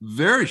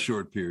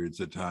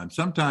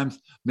 sometimes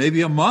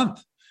maybe a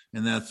month.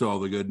 And that's all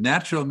the good.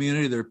 Natural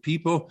immunity, there are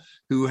people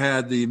who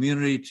had the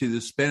immunity to the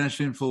Spanish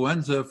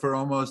influenza for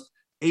almost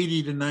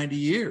 80 to 90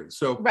 years.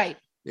 So right.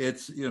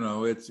 It's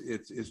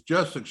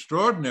just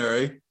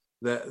extraordinary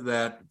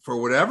that for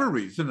whatever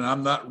reason, and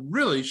I'm not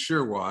really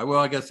sure why.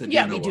 Well, I guess I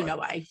do know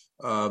why.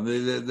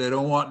 They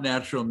don't want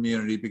natural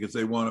immunity because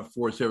they want to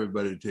force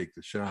everybody to take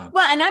the shot.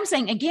 Well, and I'm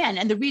saying again,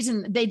 and the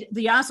reason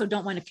they also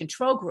don't want a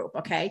control group.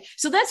 Okay,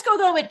 so let's go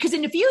though, because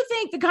if you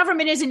think the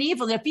government isn't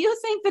evil, if you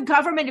think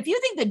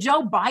that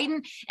Joe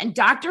Biden and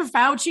Dr.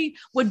 Fauci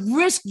would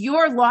risk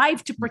your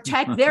life to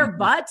protect their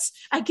butts,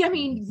 I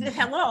mean,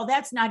 hello,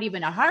 that's not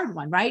even a hard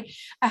one, right?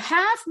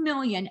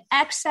 500,000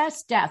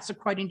 excess deaths,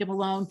 according to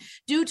Malone,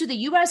 due to the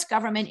U.S.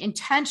 government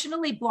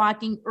intentionally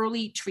blocking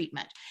early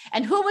treatment.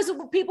 And who was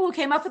the people who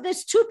came up with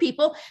this? 2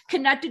 people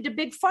connected to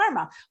Big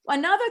Pharma.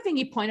 Another thing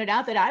he pointed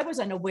out that I was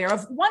unaware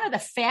of, one of the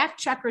fact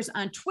checkers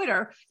on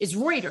Twitter is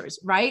Reuters,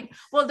 right?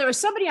 Well, there is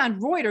somebody on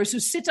Reuters who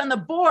sits on the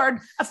board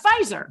of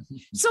Pfizer.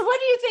 So what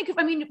do you think?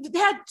 I mean,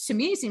 that to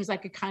me seems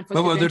like a conflict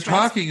of interest. What they're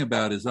talking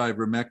about is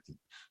ivermectin.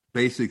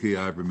 Basically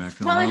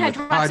ivermectin, and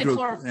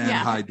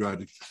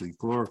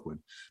hydroxychloroquine.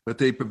 But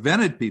they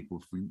prevented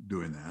people from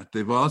doing that.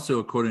 They've also,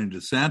 according to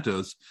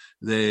DeSantis,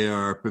 they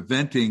are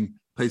preventing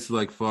places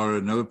like Florida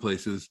and other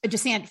places,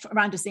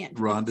 Ron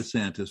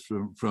DeSantis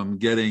from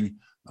getting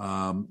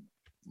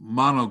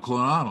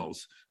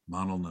monoclonals.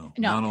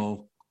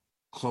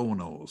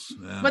 Monoclonals.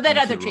 But that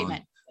other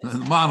treatment. The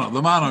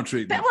mono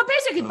treatment. Well,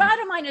 basically,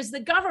 bottom line is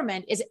the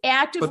government is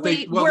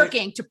actively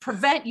working to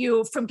prevent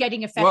you from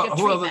getting effective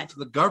treatment.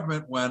 The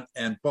government went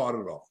and bought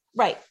it all.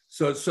 Right.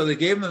 So they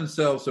gave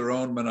themselves their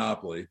own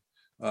monopoly,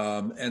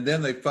 and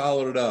then they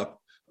followed it up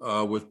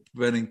with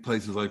preventing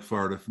places like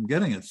Florida from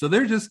getting it. So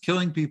they're just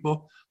killing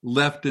people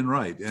left and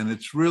right. And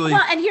it's really...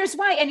 Well, and here's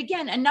why. And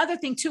again, another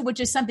thing too, which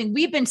is something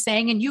we've been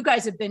saying, and you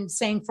guys have been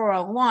saying for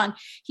a long,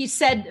 he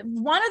said,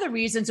 one of the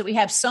reasons that we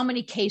have so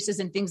many cases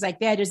and things like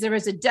that is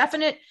there's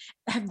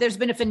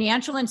been a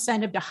financial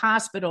incentive to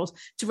hospitals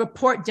to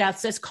report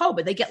deaths as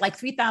COVID. They get like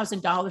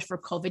 $3,000 for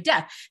COVID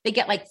death. They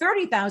get like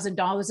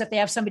 $30,000 if they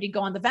have somebody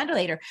go on the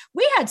ventilator.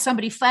 We had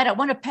somebody flat out,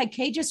 one of Peg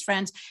Cage's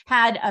friends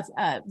had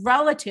a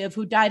relative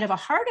who died of a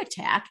heart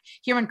attack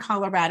here in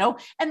Colorado,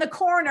 and the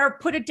coroner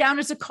put it down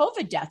as a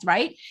COVID death.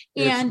 Right.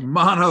 And it's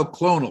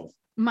monoclonal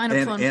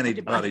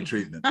antibody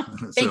treatment.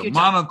 Thank you,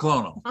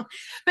 monoclonal. But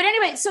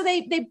anyway, so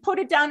they put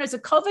it down as a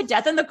COVID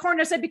death. And the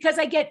coroner said, because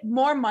I get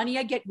more money,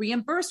 I get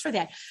reimbursed for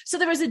that. So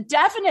there was a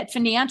definite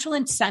financial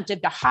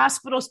incentive to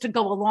hospitals to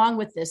go along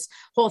with this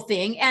whole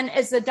thing. And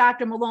as the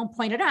Dr. Malone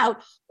pointed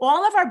out,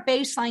 all of our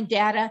baseline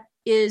data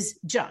is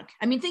junk.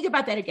 I mean, think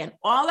about that again.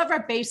 All of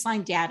our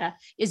baseline data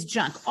is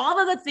junk. All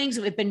of the things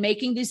that we've been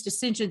making these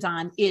decisions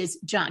on is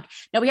junk.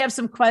 Now we have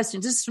some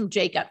questions. This is from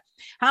Jacob.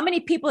 How many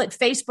people at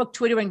Facebook,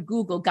 Twitter, and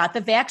Google got the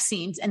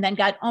vaccines and then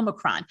got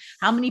Omicron?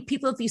 How many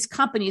people at these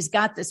companies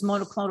got this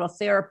monoclonal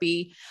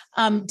therapy,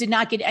 did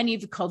not get any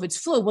of the COVID's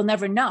flu? We'll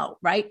never know,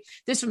 right?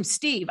 This from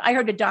Steve. I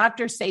heard a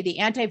doctor say the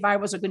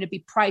antivirals are going to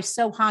be priced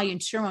so high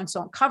insurance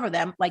won't cover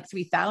them, like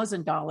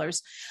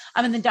 $3,000.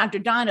 And then Dr.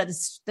 Donna,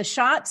 the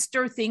shots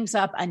stir things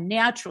up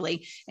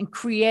unnaturally and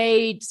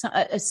create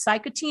a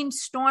cytokine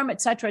storm,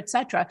 et cetera, et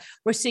cetera.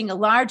 We're seeing a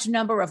large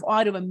number of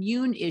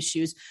autoimmune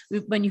issues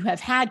when you have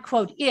had,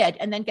 quote, it,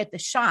 and then get the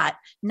shot,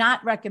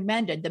 not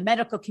recommended. The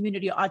medical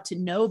community ought to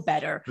know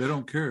better. They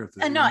don't care.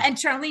 And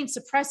Charlene,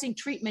 suppressing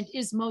treatment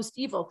is most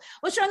evil.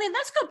 Well, Charlene,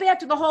 let's go back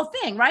to the whole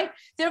thing, right?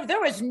 There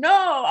was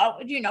no,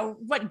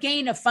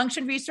 gain of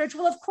function research.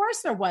 Well, of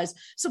course there was.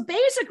 So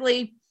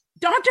basically,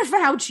 Dr.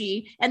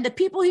 Fauci and the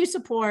people he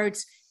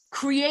supports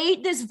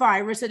create this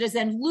virus that is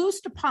then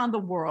loosed upon the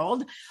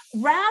world.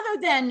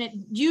 Rather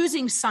than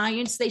using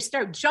science, they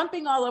start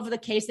jumping all over the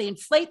case. They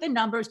inflate the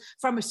numbers.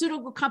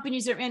 Pharmaceutical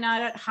companies are in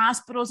on it.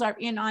 Hospitals are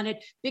in on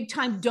it. Big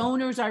time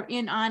donors are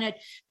in on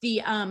it.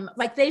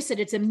 Like they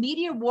said, it's a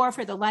media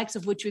warfare, the likes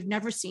of which we've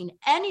never seen.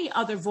 Any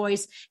other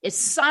voice is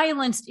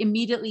silenced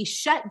immediately,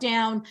 shut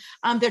down.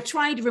 They're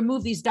trying to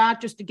remove these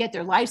doctors to get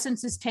their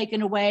licenses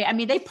taken away. I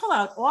mean, they pull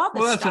out all this stuff.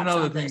 Well, that's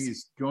another thing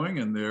he's going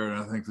in there.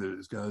 And I think that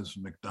these guys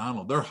from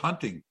McDonald, they're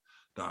hunting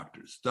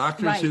doctors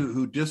right.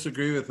 who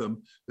disagree with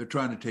them. They're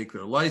trying to take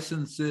their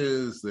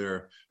licenses.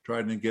 They're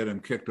trying to get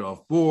them kicked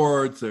off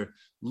boards. They're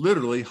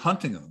literally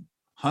hunting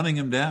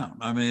them down.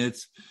 I mean,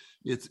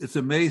 it's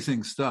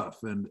amazing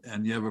stuff. And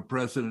you have a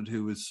president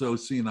who is so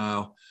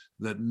senile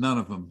that none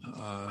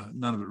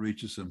of it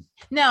reaches them.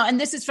 No, and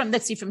this is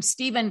from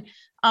Stephen.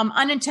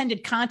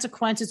 Unintended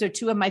consequences are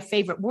two of my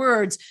favorite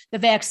words. The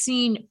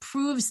vaccine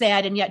proves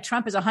that, and yet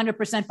Trump is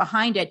 100%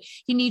 behind it.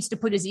 He needs to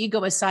put his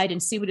ego aside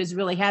and see what is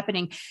really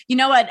happening. You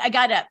know what? I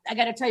gotta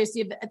tell you,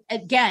 Steve,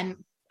 again,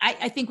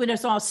 I think when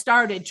this all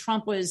started,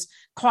 Trump was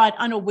caught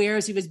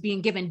unawares. He was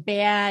being given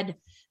bad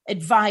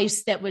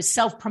advice that was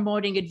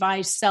self-promoting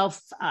advice,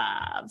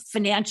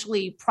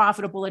 financially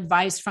profitable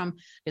advice from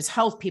his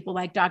health people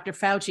like Dr.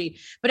 Fauci.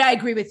 But I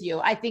agree with you.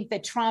 I think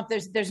that Trump,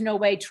 there's no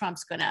way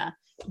Trump's going to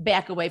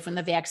back away from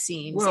the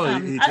vaccines. Well,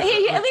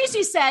 at least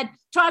he said,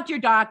 talk to your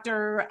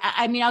doctor.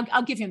 I mean,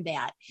 I'll give him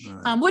that,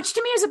 right. Which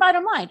to me is the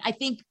bottom line. I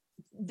think,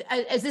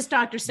 as this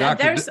doctor said,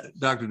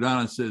 Dr.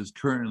 Donna says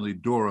currently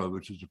DORA,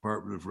 which is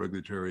Department of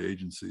Regulatory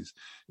Agencies,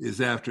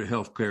 is after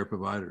healthcare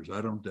providers.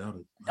 I don't doubt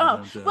it.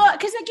 Well,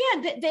 because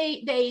again,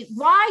 they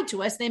lied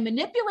to us. They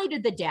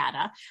manipulated the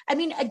data. I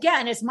mean,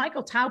 again, as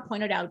Michael Tao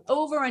pointed out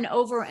over and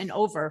over and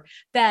over,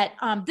 that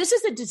this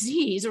is a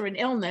disease or an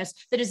illness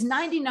that is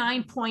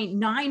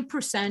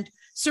 99.9%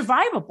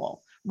 survivable.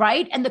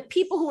 Right. And the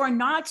people who are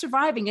not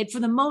surviving it,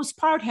 for the most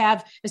part,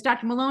 have, as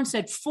Dr. Malone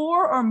said,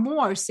 4 or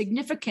more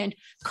significant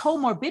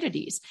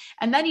comorbidities.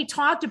 And then he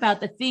talked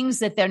about the things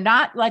that they're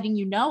not letting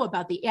you know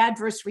about, the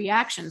adverse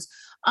reactions.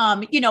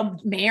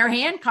 Mayor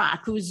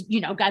Hancock, who's,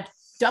 got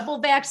double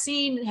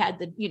vaccine, had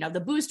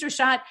the booster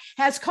shot,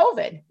 has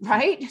COVID,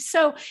 right?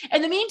 So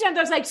in the meantime,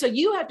 there's so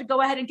you have to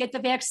go ahead and get the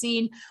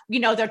vaccine.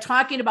 They're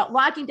talking about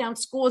locking down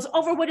schools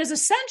over what is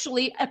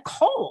essentially a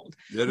cold,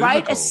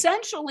 right?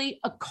 Essentially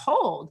a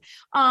cold,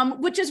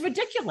 which is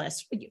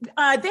ridiculous. They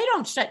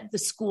don't shut the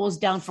schools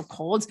down for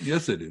colds.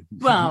 Yes, they do.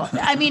 Well,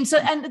 I mean,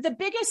 and the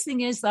biggest thing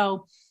is,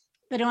 though,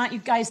 that I want you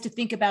guys to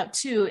think about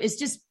too, is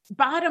just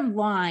bottom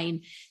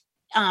line.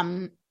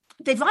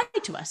 They've lied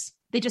to us.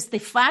 They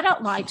flat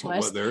out lied to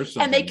us,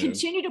 and they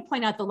continue to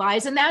point out the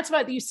lies. And that's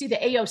why you see the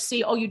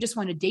AOC, you just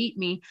want to date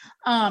me,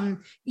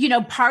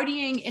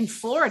 partying in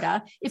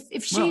Florida.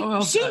 If she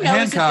knows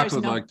Hancock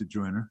would like to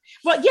join her.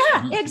 Well,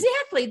 yeah,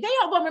 exactly.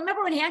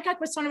 Remember when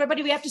Hancock was telling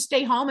everybody we have to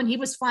stay home, and he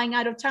was flying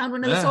out of town when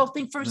this whole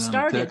thing first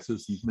started.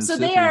 So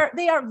they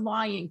are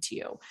lying to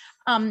you.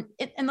 In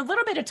a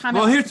little bit of time.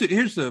 Well,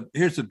 here's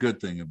the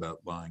good thing about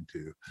lying to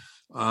you.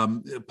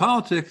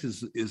 Politics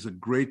is a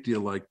great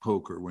deal like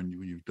poker when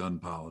you've done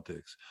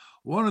politics.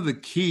 One of the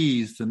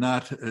keys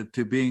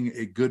to being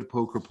a good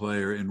poker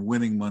player and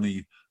winning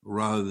money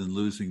rather than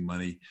losing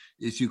money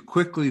is you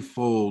quickly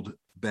fold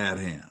bad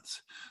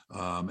hands.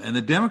 And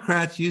the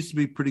Democrats used to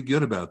be pretty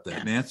good about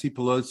that. Nancy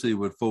Pelosi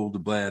would fold a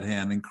bad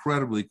hand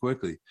incredibly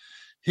quickly.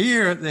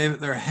 Here,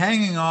 they're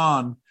hanging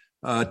on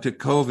to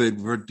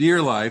COVID for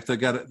dear life. They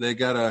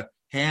got a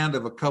hand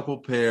of a couple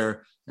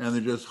pair, and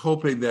they're just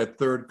hoping that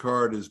third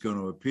card is going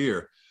to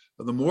appear.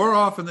 But the more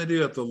often they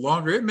do it, the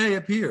longer it may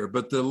appear,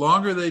 but the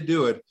longer they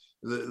do it,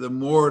 the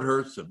more it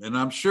hurts them. And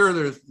I'm sure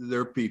there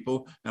are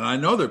people, and I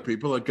know there are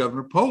people like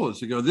Governor Polis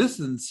who go, this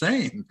is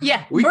insane.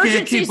 Yeah, we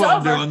can't keep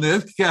on doing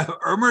this.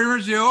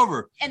 Emergency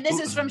over. And this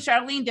is from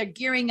Charlene. They're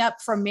gearing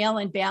up for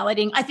mail-in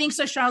balloting. I think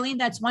so, Charlene,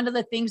 that's one of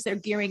the things they're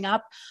gearing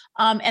up.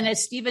 And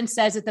as Stephen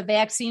says, that the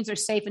vaccines are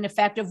safe and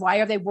effective, why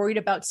are they worried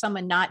about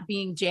someone not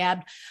being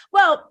jabbed?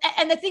 Well,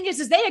 and the thing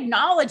is they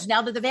acknowledge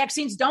now that the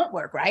vaccines don't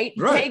work, right?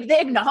 They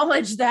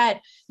acknowledge that,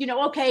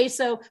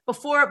 so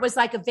before it was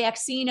like a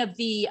vaccine of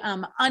the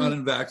unvaccinated,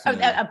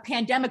 a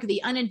pandemic of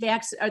the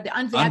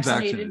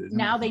unvaccinated.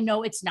 Now they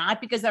know it's not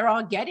because they're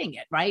all getting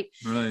it, right?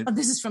 Right.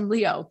 This is from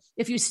Leo.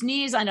 If you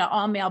sneeze on an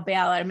all-mail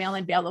ballot, a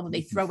mail-in ballot, when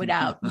they throw it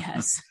out,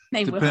 yes.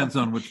 Depends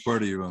on which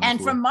party you're on.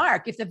 And from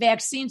Mark, if the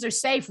vaccines are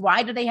safe,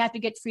 why do they have to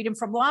get freedom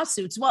from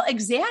lawsuits? Well,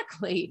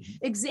 exactly.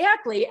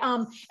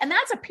 And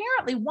that's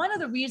apparently one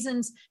of the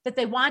reasons that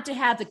they want to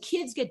have the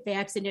kids get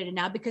vaccinated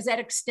now, because that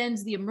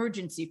extends the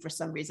emergency for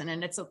some reason.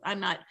 And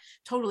I'm not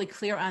totally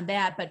clear on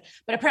that, but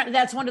apparently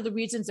that's one of the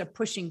reasons they're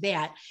pushing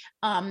that.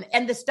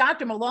 And this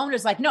Dr. Malone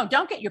is like, no,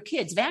 don't get your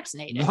kids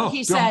vaccinated. No,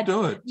 don't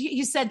do it.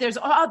 He said there's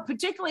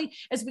particularly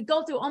as we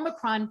go through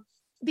Omicron.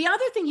 The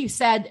other thing he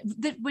said,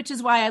 which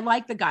is why I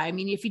like the guy, I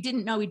mean, if he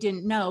didn't know, he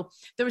didn't know.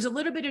 There was a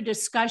little bit of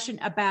discussion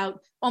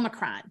about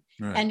Omicron.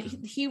 Right. And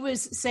he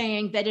was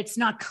saying that it's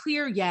not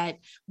clear yet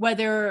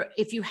whether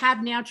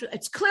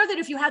it's clear that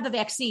if you have the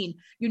vaccine,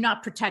 you're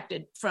not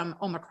protected from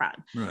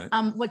Omicron. Right.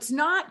 What's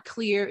not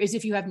clear is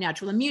if you have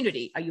natural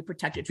immunity, are you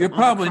protected from Omicron?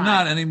 You're probably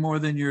not any more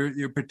than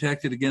you're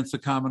protected against the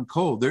common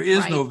cold. There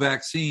is no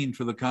vaccine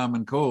for the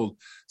common cold.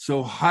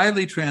 So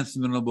highly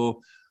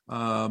transmittable,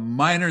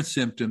 minor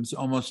symptoms,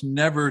 almost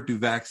never do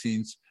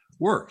vaccines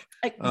work.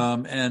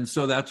 And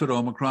so that's what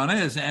Omicron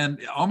is. And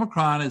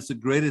Omicron is the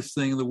greatest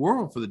thing in the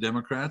world for the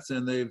Democrats.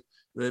 And they've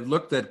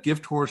looked at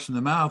gift horse in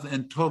the mouth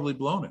and totally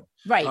blown it.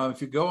 Right.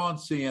 If you go on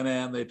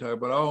CNN, they talk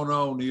about, oh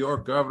no, New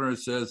York governor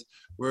says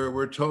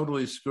we're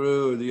totally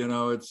screwed.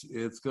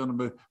 It's going to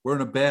be, we're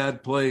in a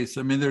bad place.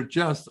 I mean, they're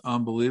just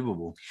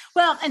unbelievable.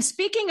 Well, and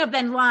speaking of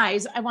then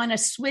lies, I want to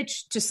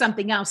switch to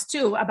something else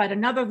too about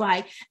another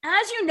lie.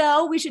 As you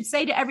know, we should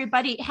say to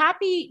everybody,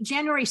 happy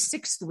January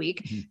 6th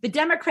week. Mm-hmm. The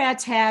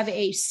Democrats have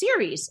a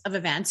series of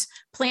events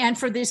planned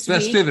for this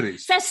week.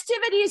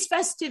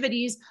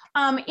 Festivities.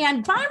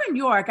 And Byron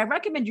York, I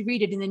recommend you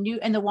read it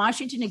in the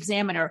Washington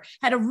Examiner,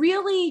 had a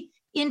really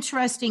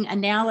interesting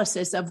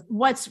analysis of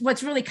what's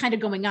really kind of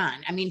going on.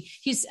 I mean,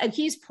 he's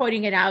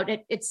pointing it out.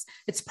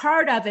 It's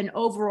part of an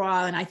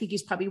overall, and I think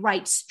he's probably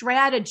right,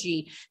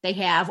 strategy they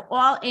have,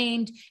 all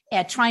aimed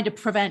at trying to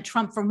prevent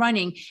Trump from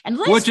running. And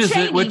which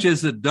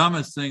is the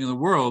dumbest thing in the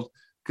world,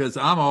 because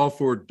I'm all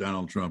for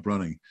Donald Trump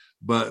running.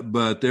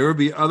 But there would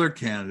be other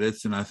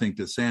candidates, and I think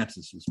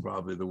DeSantis is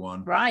probably the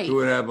one who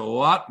would have a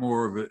lot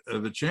more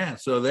of a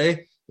chance. So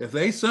if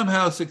they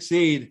somehow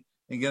succeed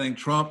in getting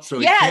Trump so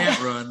he can't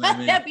run,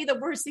 that'd be the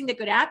worst thing that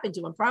could happen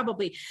to him,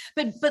 probably.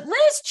 But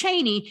Liz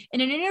Cheney,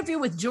 in an interview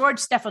with George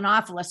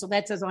Stephanopoulos, so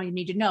that says all you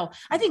need to know,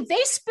 I think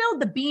they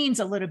spilled the beans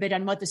a little bit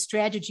on what the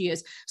strategy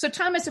is. So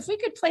Thomas, if we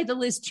could play the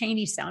Liz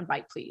Cheney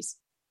soundbite, please.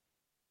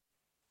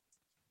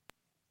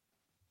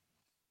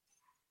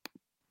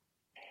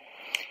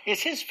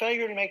 Is his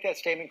failure to make that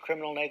statement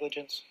criminal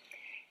negligence?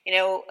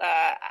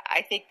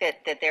 I think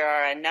that there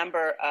are a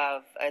number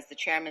of, as the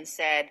chairman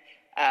said,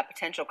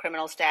 potential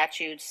criminal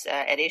statutes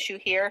at issue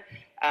here.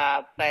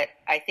 But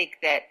I think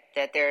that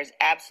there's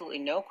absolutely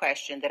no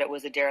question that it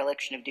was a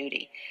dereliction of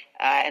duty.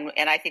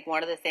 And I think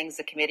one of the things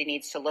the committee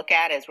needs to look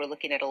at as we're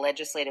looking at a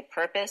legislative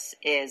purpose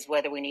is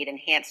whether we need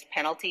enhanced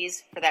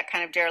penalties for that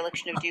kind of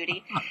dereliction of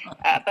duty.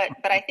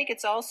 But I think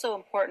it's also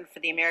important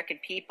for the American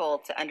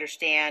people to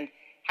understand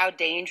how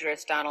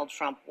dangerous Donald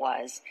Trump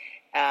was.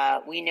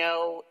 We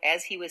know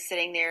as he was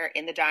sitting there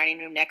in the dining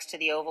room next to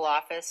the Oval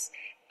Office,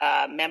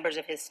 members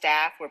of his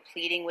staff were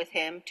pleading with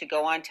him to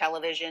go on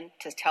television,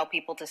 to tell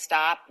people to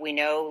stop. We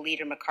know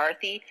Leader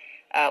McCarthy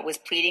was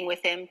pleading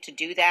with him to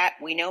do that.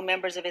 We know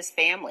members of his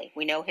family.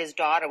 We know his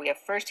daughter. We have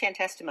firsthand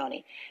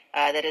testimony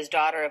that his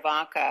daughter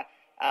Ivanka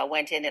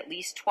went in at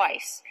least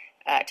twice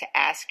to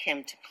ask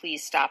him to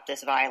please stop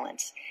this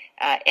violence.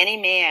 Any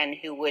man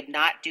who would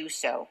not do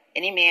so,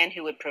 any man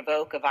who would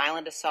provoke a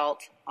violent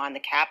assault on the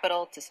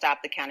Capitol to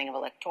stop the counting of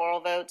electoral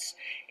votes,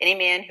 any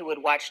man who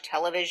would watch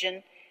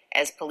television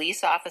as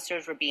police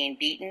officers were being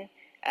beaten,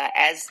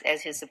 as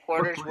his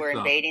supporters were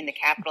invading the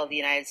Capitol of the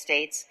United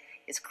States,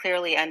 is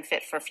clearly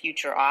unfit for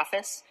future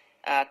office,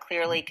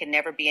 clearly can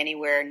never be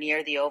anywhere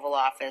near the Oval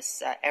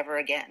Office ever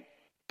again.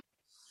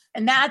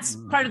 And that's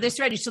part of the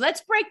strategy. So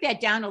let's break that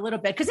down a little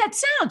bit, because that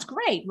sounds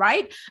great,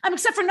 right?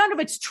 Except for none of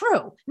it's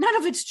true. None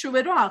of it's true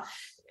at all.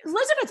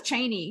 Elizabeth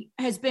Cheney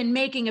has been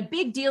making a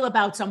big deal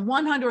about some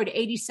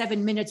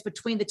 187 minutes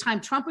between the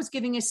time Trump was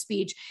giving his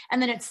speech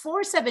and then at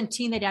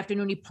 4:17 that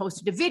afternoon, he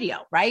posted a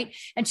video, right?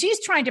 And she's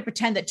trying to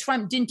pretend that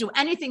Trump didn't do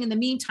anything in the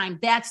meantime.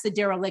 That's the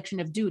dereliction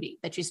of duty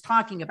that she's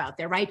talking about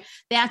there, right?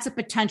 That's a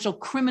potential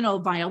criminal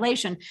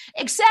violation,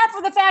 except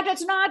for the fact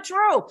it's not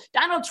true.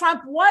 Donald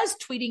Trump was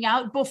tweeting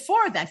out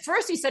before that.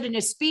 First, he said in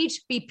his speech,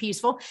 be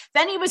peaceful.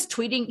 Then he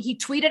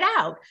tweeted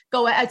out,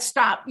 go ahead,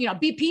 stop,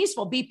 be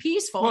peaceful, be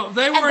peaceful. Well,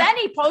 then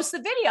he post the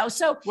video.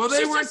 So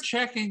they weren't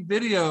checking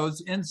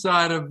videos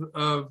inside of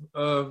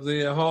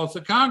the halls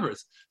of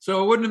Congress.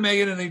 So it wouldn't have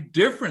made any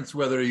difference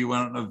whether you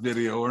went on a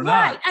video or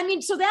not.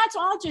 Right. So that's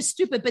all just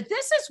stupid. But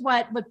this is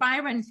what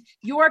Byron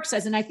York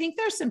says, and I think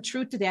there's some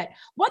truth to that.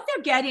 What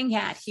they're getting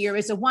at here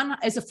is a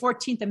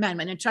 14th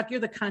Amendment. And Chuck,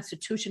 you're the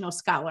constitutional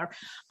scholar.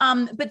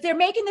 But they're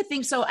making the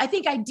thing. So I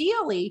think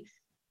ideally,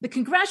 the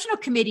Congressional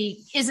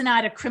Committee is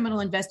not a criminal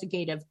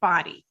investigative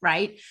body,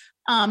 right?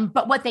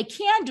 But what they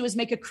can do is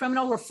make a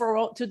criminal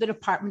referral to the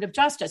Department of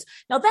Justice.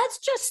 Now, let's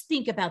just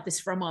think about this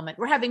for a moment.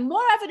 We're having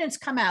more evidence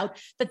come out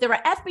that there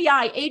are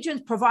FBI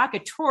agents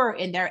provocateur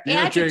in there,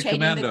 agitating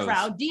the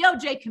crowd,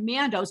 DOJ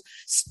commandos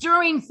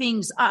stirring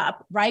things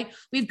up, right?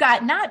 We've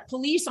got not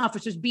police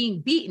officers being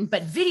beaten,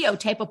 but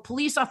videotape of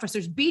police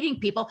officers beating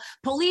people,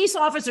 police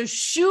officers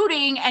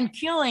shooting and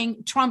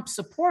killing Trump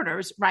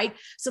supporters, right?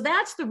 So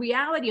that's the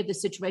reality of the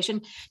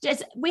situation.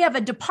 We have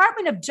a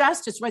Department of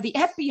Justice where the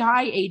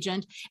FBI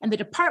agent and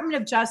the Department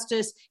of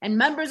Justice and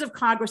members of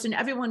Congress and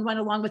everyone went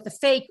along with the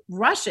fake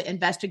Russia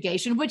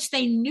investigation, which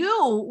they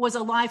knew was a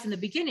lie from the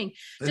beginning.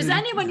 Does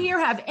anyone here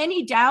have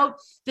any doubt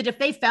that if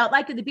they felt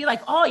like it, they'd be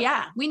like, oh,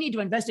 yeah, we need to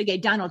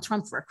investigate Donald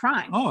Trump for a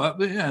crime? Oh,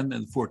 yeah. And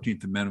the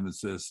 14th Amendment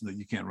says that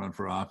you can't run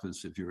for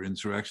office if you're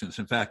insurrectionist.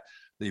 In fact,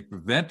 they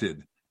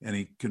prevented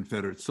any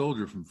Confederate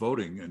soldier from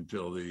voting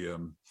until the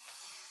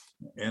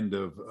end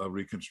of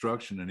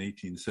Reconstruction in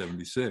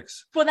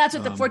 1876. Well, that's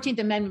what the 14th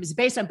Amendment was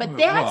based on. But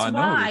that's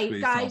why,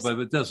 guys. But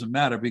it doesn't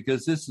matter,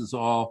 because this is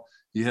all,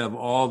 you have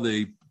all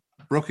the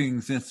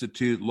Brookings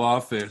Institute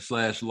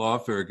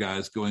lawfare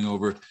guys going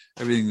over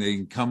everything they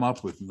can come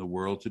up with in the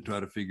world to try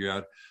to figure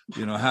out,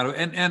 how to,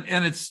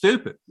 and it's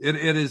stupid.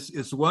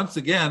 It's once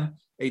again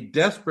a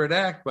desperate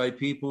act by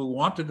people who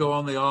want to go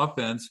on the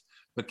offense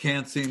but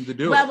can't seem to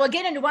do it. Well, we'll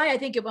get into why I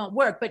think it won't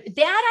work. But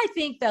that, I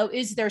think, though,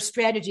 is their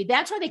strategy.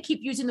 That's why they keep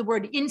using the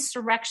word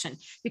insurrection,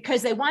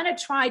 because they want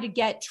to try to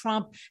get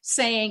Trump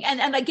saying,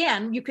 and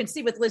again, you can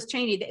see with Liz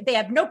Cheney, they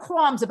have no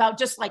qualms about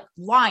just like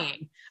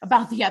lying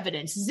about the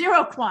evidence,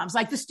 zero qualms.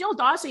 Like the Steele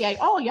dossier,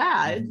 oh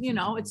yeah,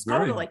 it's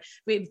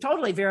we've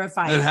totally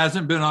verified. It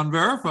hasn't been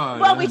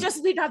unverified. Well, we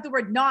just leave out the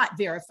word not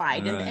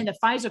verified in the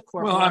FISA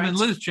court. Well, I mean,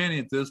 Liz Cheney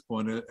at this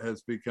point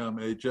has become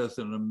just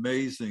an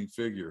amazing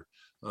figure.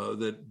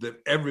 That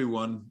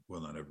everyone,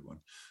 well, not everyone,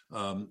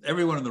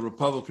 everyone in the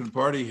Republican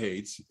Party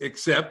hates,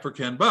 except for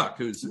Ken Buck,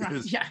 who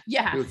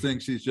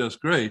thinks he's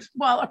just great.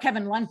 Well, or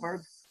Kevin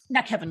Lundberg.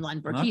 Not Kevin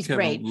Lundberg. He's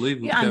great.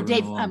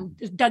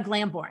 Doug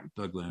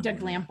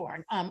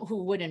Lamborn,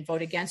 who wouldn't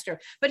vote against her.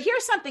 But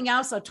here's something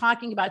else though,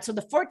 talking about. So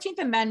the 14th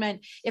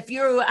Amendment, if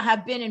you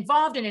have been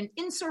involved in an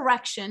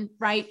insurrection,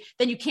 right,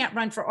 then you can't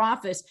run for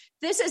office.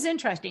 This is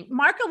interesting.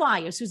 Mark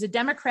Elias, who's a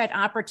Democrat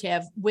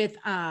operative with,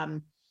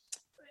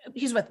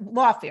 he's with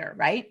Lawfare,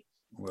 right?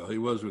 Well, he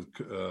was with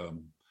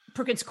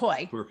Perkins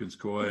Coie,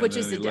 which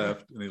is he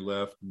left,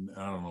 and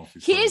I don't know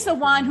if he's the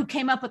one who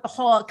came up with the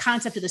whole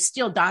concept of the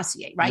Steele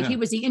dossier, right? Yeah. He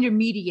was the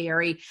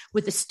intermediary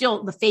with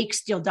the fake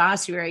Steele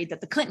dossier that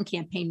the Clinton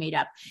campaign made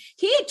up.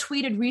 He had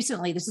tweeted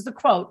recently, this is the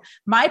quote,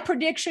 "My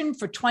prediction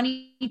for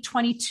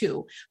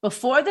 2022,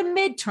 before the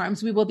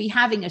midterms, we will be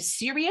having a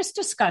serious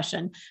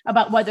discussion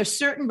about whether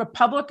certain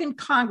Republican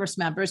Congress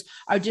members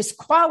are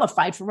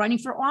disqualified for running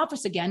for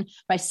office again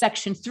by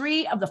Section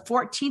 3 of the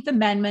 14th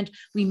Amendment.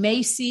 We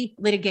may see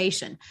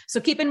litigation." So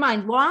keep in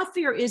mind,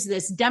 Lawfare is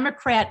this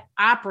Democrat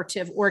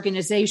operative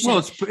organization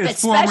that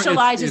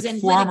specializes in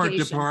former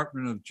litigation.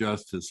 Department of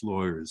Justice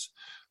lawyers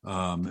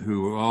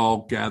who are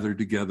all gathered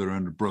together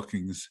under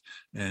Brookings,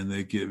 and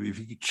they give. If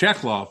you check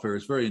Lawfare,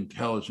 it's very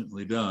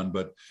intelligently done,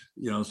 but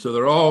so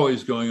they're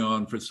always going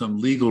on for some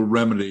legal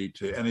remedy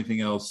to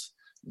anything else,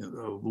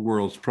 the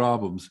world's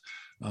problems,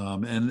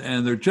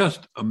 and they're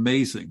just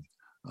amazing.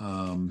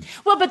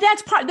 Well, but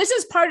this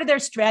is part of their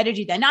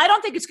strategy then. Now, I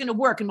don't think it's going to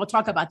work, and we'll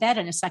talk about that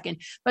in a second,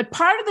 but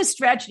part of the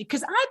strategy,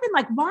 because I've been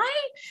like, why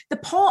the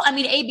poll? I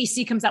mean,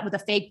 ABC comes out with a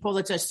fake poll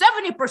that says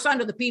 70%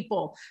 of the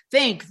people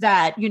think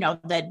that,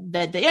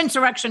 that the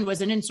insurrection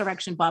was an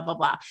insurrection, blah, blah,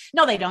 blah.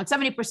 No, they don't.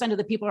 70% of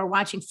the people are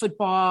watching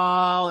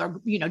football or,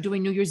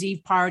 doing New Year's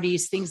Eve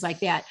parties, things like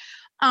that.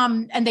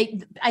 And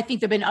I think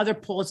there've been other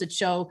polls that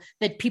show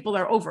that people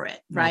are over it,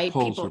 right?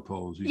 Polls are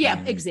polls.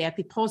 Yeah,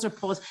 exactly. Polls are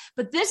polls.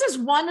 But this is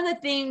one of the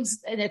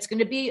things, and it's going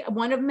to be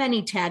one of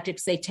many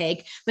tactics they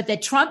take, but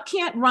that Trump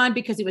can't run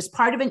because he was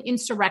part of an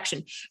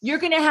insurrection. You're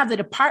going to have the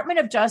Department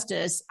of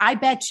Justice, I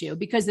bet you,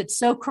 because it's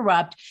so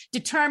corrupt,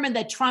 determine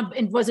that Trump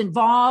was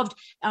involved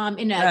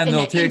in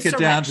they'll take it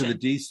down to the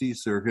D.C.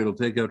 Circuit. It'll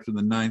take it up to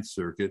the Ninth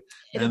Circuit,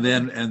 and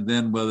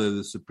then whether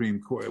the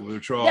Supreme Court,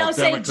 which are all they'll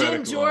Democratic say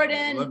Jim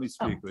Jordan. Let me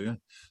speak, will you?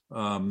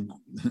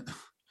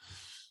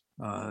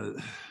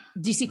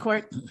 DC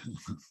court,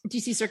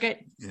 DC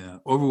circuit. Yeah,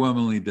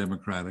 overwhelmingly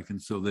Democratic, and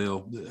so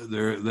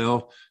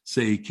they'll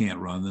say he can't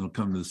run. Then it'll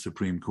come to the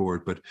Supreme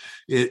Court. But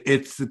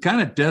it's the kind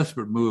of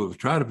desperate move.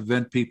 Try to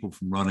prevent people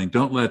from running.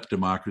 Don't let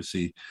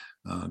democracy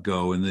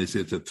go. And they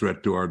say it's a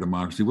threat to our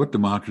democracy. What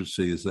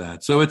democracy is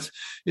that? So it's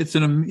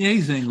an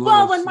amazing.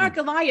 Well, when Mark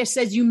Elias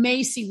says you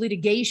may see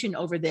litigation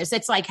over this,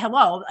 it's like,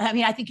 hello. I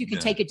mean, I think you can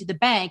take it to the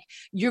bank.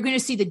 You're going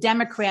to see the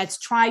Democrats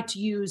try to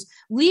use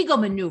legal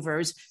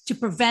maneuvers to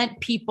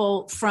prevent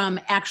people from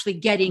actually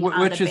getting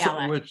on the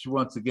ballot. Which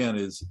once again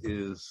is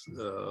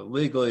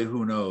legally,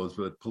 who knows,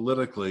 but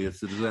politically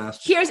it's a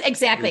disaster. Here's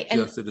exactly.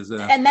 Just a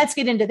disaster. And let's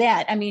get into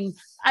that. I mean,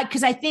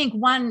 because I think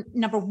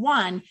number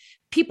one,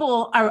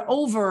 people are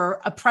over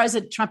a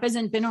president. Trump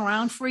hasn't been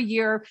around for a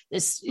year.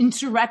 This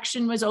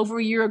insurrection was over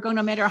a year ago,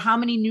 no matter how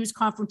many news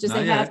conferences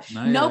they have.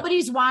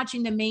 Nobody's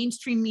watching the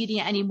mainstream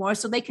media anymore,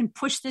 so they can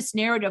push this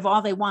narrative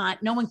all they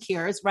want. No one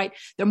cares, right?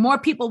 There are more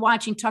people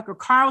watching Tucker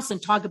Carlson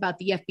talk about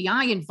the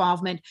FBI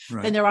involvement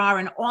than there are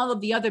in all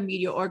of the other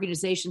media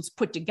organizations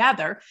put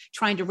together,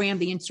 trying to ram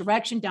the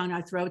insurrection down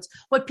our throats.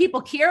 What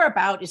people care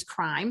about is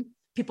crime.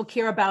 People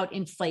care about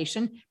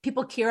inflation.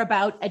 People care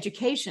about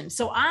education.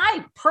 So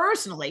I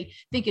personally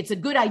think it's a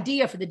good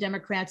idea for the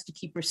Democrats to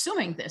keep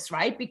pursuing this,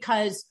 right?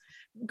 Because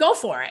go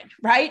for it,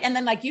 right? And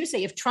then, like you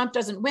say, if Trump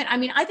doesn't win, I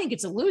mean, I think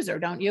it's a loser,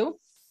 don't you?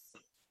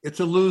 It's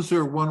a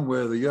loser one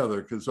way or the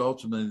other, because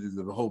ultimately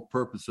the whole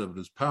purpose of it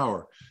is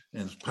power,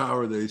 and it's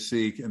power they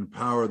seek and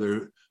power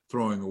they're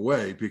throwing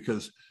away,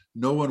 because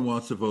no one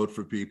wants to vote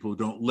for people who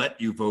don't let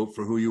you vote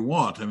for who you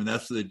want. I mean,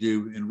 that's what they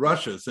do in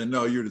Russia. Say,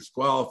 no, you're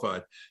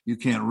disqualified. You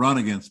can't run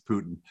against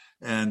Putin.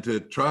 And to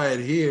try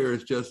it here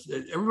is just,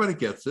 everybody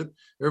gets it.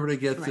 Everybody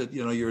gets it.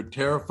 You're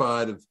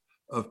terrified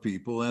of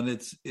people. And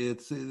it's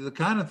the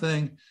kind of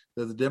thing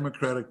that the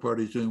Democratic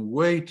Party is doing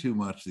way too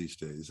much these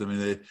days. I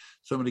mean,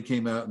 somebody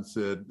came out and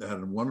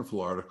had a wonderful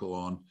article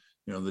on,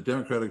 the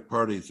Democratic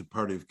Party is a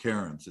party of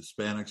Karens.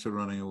 Hispanics are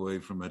running away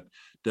from it.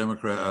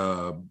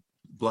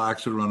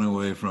 Blacks are running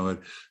away from it,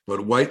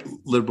 but white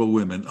liberal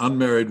women,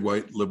 unmarried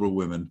white liberal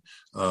women,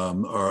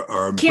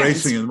 are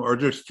embracing them, are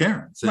just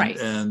Karens.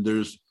 And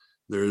there's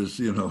There's,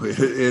 it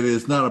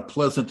is not a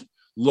pleasant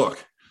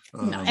look.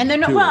 No, and they're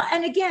not well.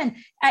 And again,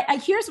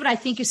 here's what I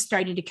think is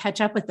starting to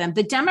catch up with them.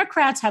 The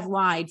Democrats have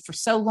lied for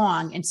so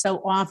long and so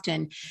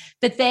often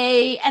that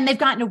they've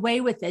gotten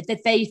away with it,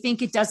 that they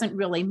think it doesn't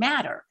really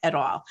matter at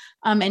all.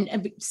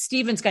 And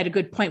Stephen's got a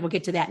good point. We'll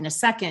get to that in a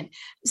second.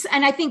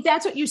 And I think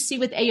that's what you see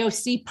with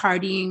AOC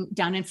partying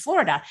down in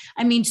Florida.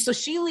 I mean, so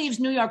she leaves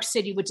New York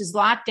City, which is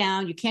locked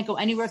down. You can't go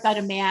anywhere without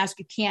a mask.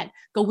 You can't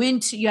go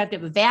you have to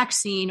have a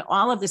vaccine,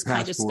 all of this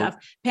kind of stuff.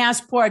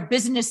 Passport,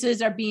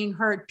 businesses are being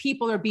hurt.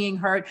 People are being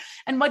hurt.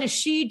 And what does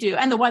she do?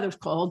 And the weather's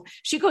cold.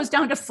 She goes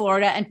down to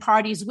Florida and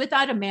parties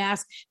without a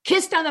mask,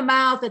 kissed on the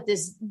mouth at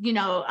this,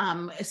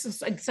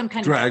 some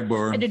kind drag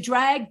bar. At a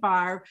drag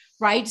bar,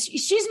 right?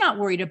 She's not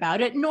worried about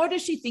it, nor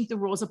does she think the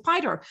rules apply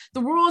to her. The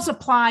rules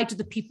apply to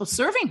the people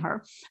serving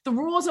her. The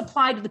rules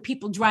apply to the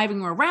people driving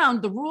her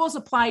around. The rules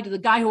apply to the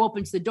guy who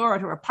opens the door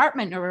at her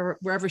apartment or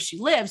wherever she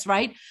lives,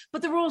 right?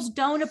 But the rules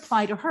don't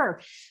apply to her.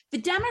 The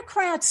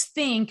Democrats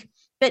think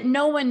that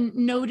no one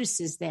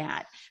notices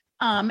that.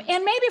 And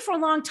maybe for a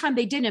long time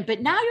they didn't,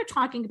 but now you're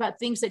talking about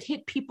things that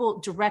hit people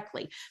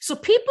directly. So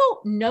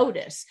people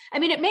notice. I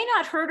mean, it may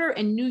not hurt her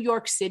in New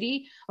York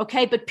City,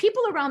 okay, but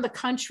people around the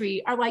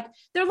country are like,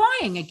 they're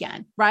lying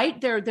again, right?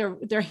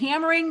 They're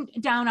hammering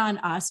down on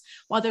us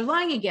while they're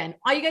lying again.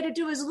 All you got to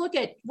do is look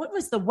at what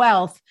was the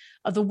wealth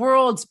of the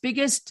world's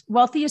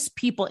wealthiest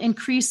people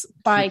increase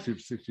by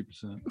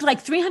 60%,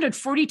 like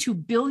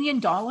 $342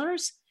 billion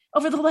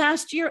over the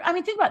last year. I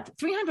mean, think about it,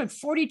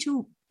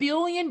 $342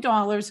 billion,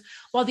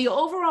 while the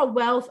overall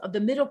wealth of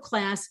the middle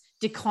class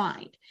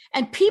declined.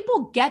 And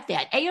people get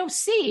that.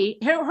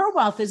 AOC, her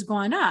wealth has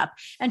gone up,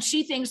 and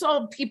she thinks,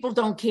 people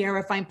don't care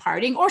if I'm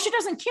partying, or she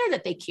doesn't care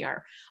that they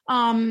care.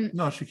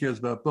 No, she cares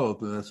about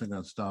both, but that's not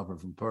going to stop her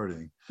from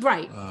partying.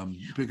 Right.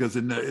 Because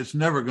it's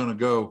never going to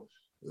go.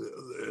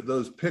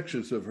 Those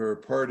pictures of her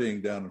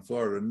partying down in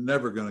Florida are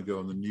never going to go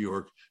in the New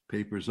York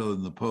papers other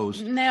than the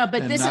Post. No,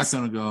 but this is not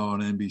going to go on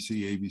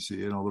NBC,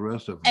 ABC, and all the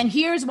rest of them. And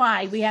here's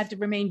why we have to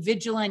remain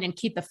vigilant and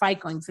keep the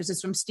fight going. This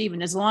is from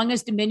Stephen. As long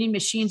as Dominion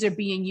machines are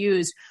being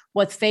used,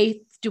 what faith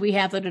do we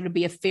have that it'll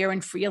be a fair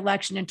and free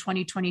election in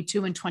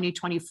 2022 and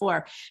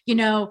 2024?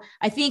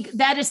 I think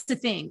that is the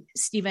thing,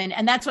 Stephen.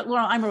 And that's what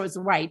Laurel Eimer was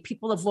right.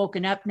 People have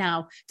woken up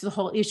now to the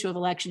whole issue of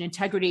election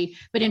integrity.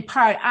 But in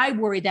part, I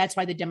worry that's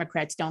why the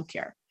Democrats don't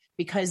care,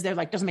 because they're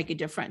like, doesn't make a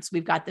difference.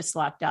 We've got this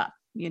locked up.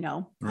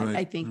 Right.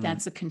 I think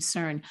that's a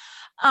concern.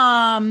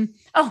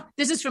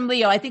 This is from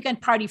Leo. I think on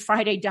Party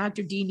Friday,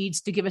 Dr. D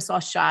needs to give us all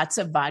shots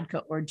of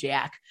vodka or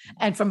Jack.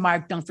 And from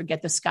Mark, don't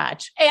forget the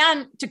scotch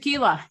and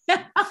tequila.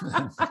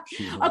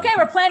 Okay,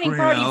 we're planning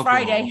Party alcohol.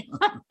 Friday.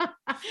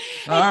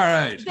 All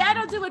right.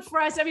 That'll do it for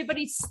us,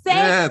 everybody.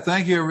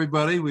 Thank you,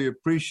 everybody. We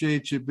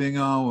appreciate you being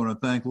on. I want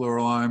to thank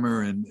Laurel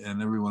Eimer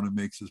and everyone who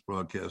makes this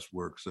broadcast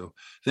work. So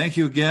thank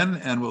you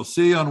again, and we'll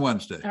see you on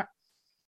Wednesday.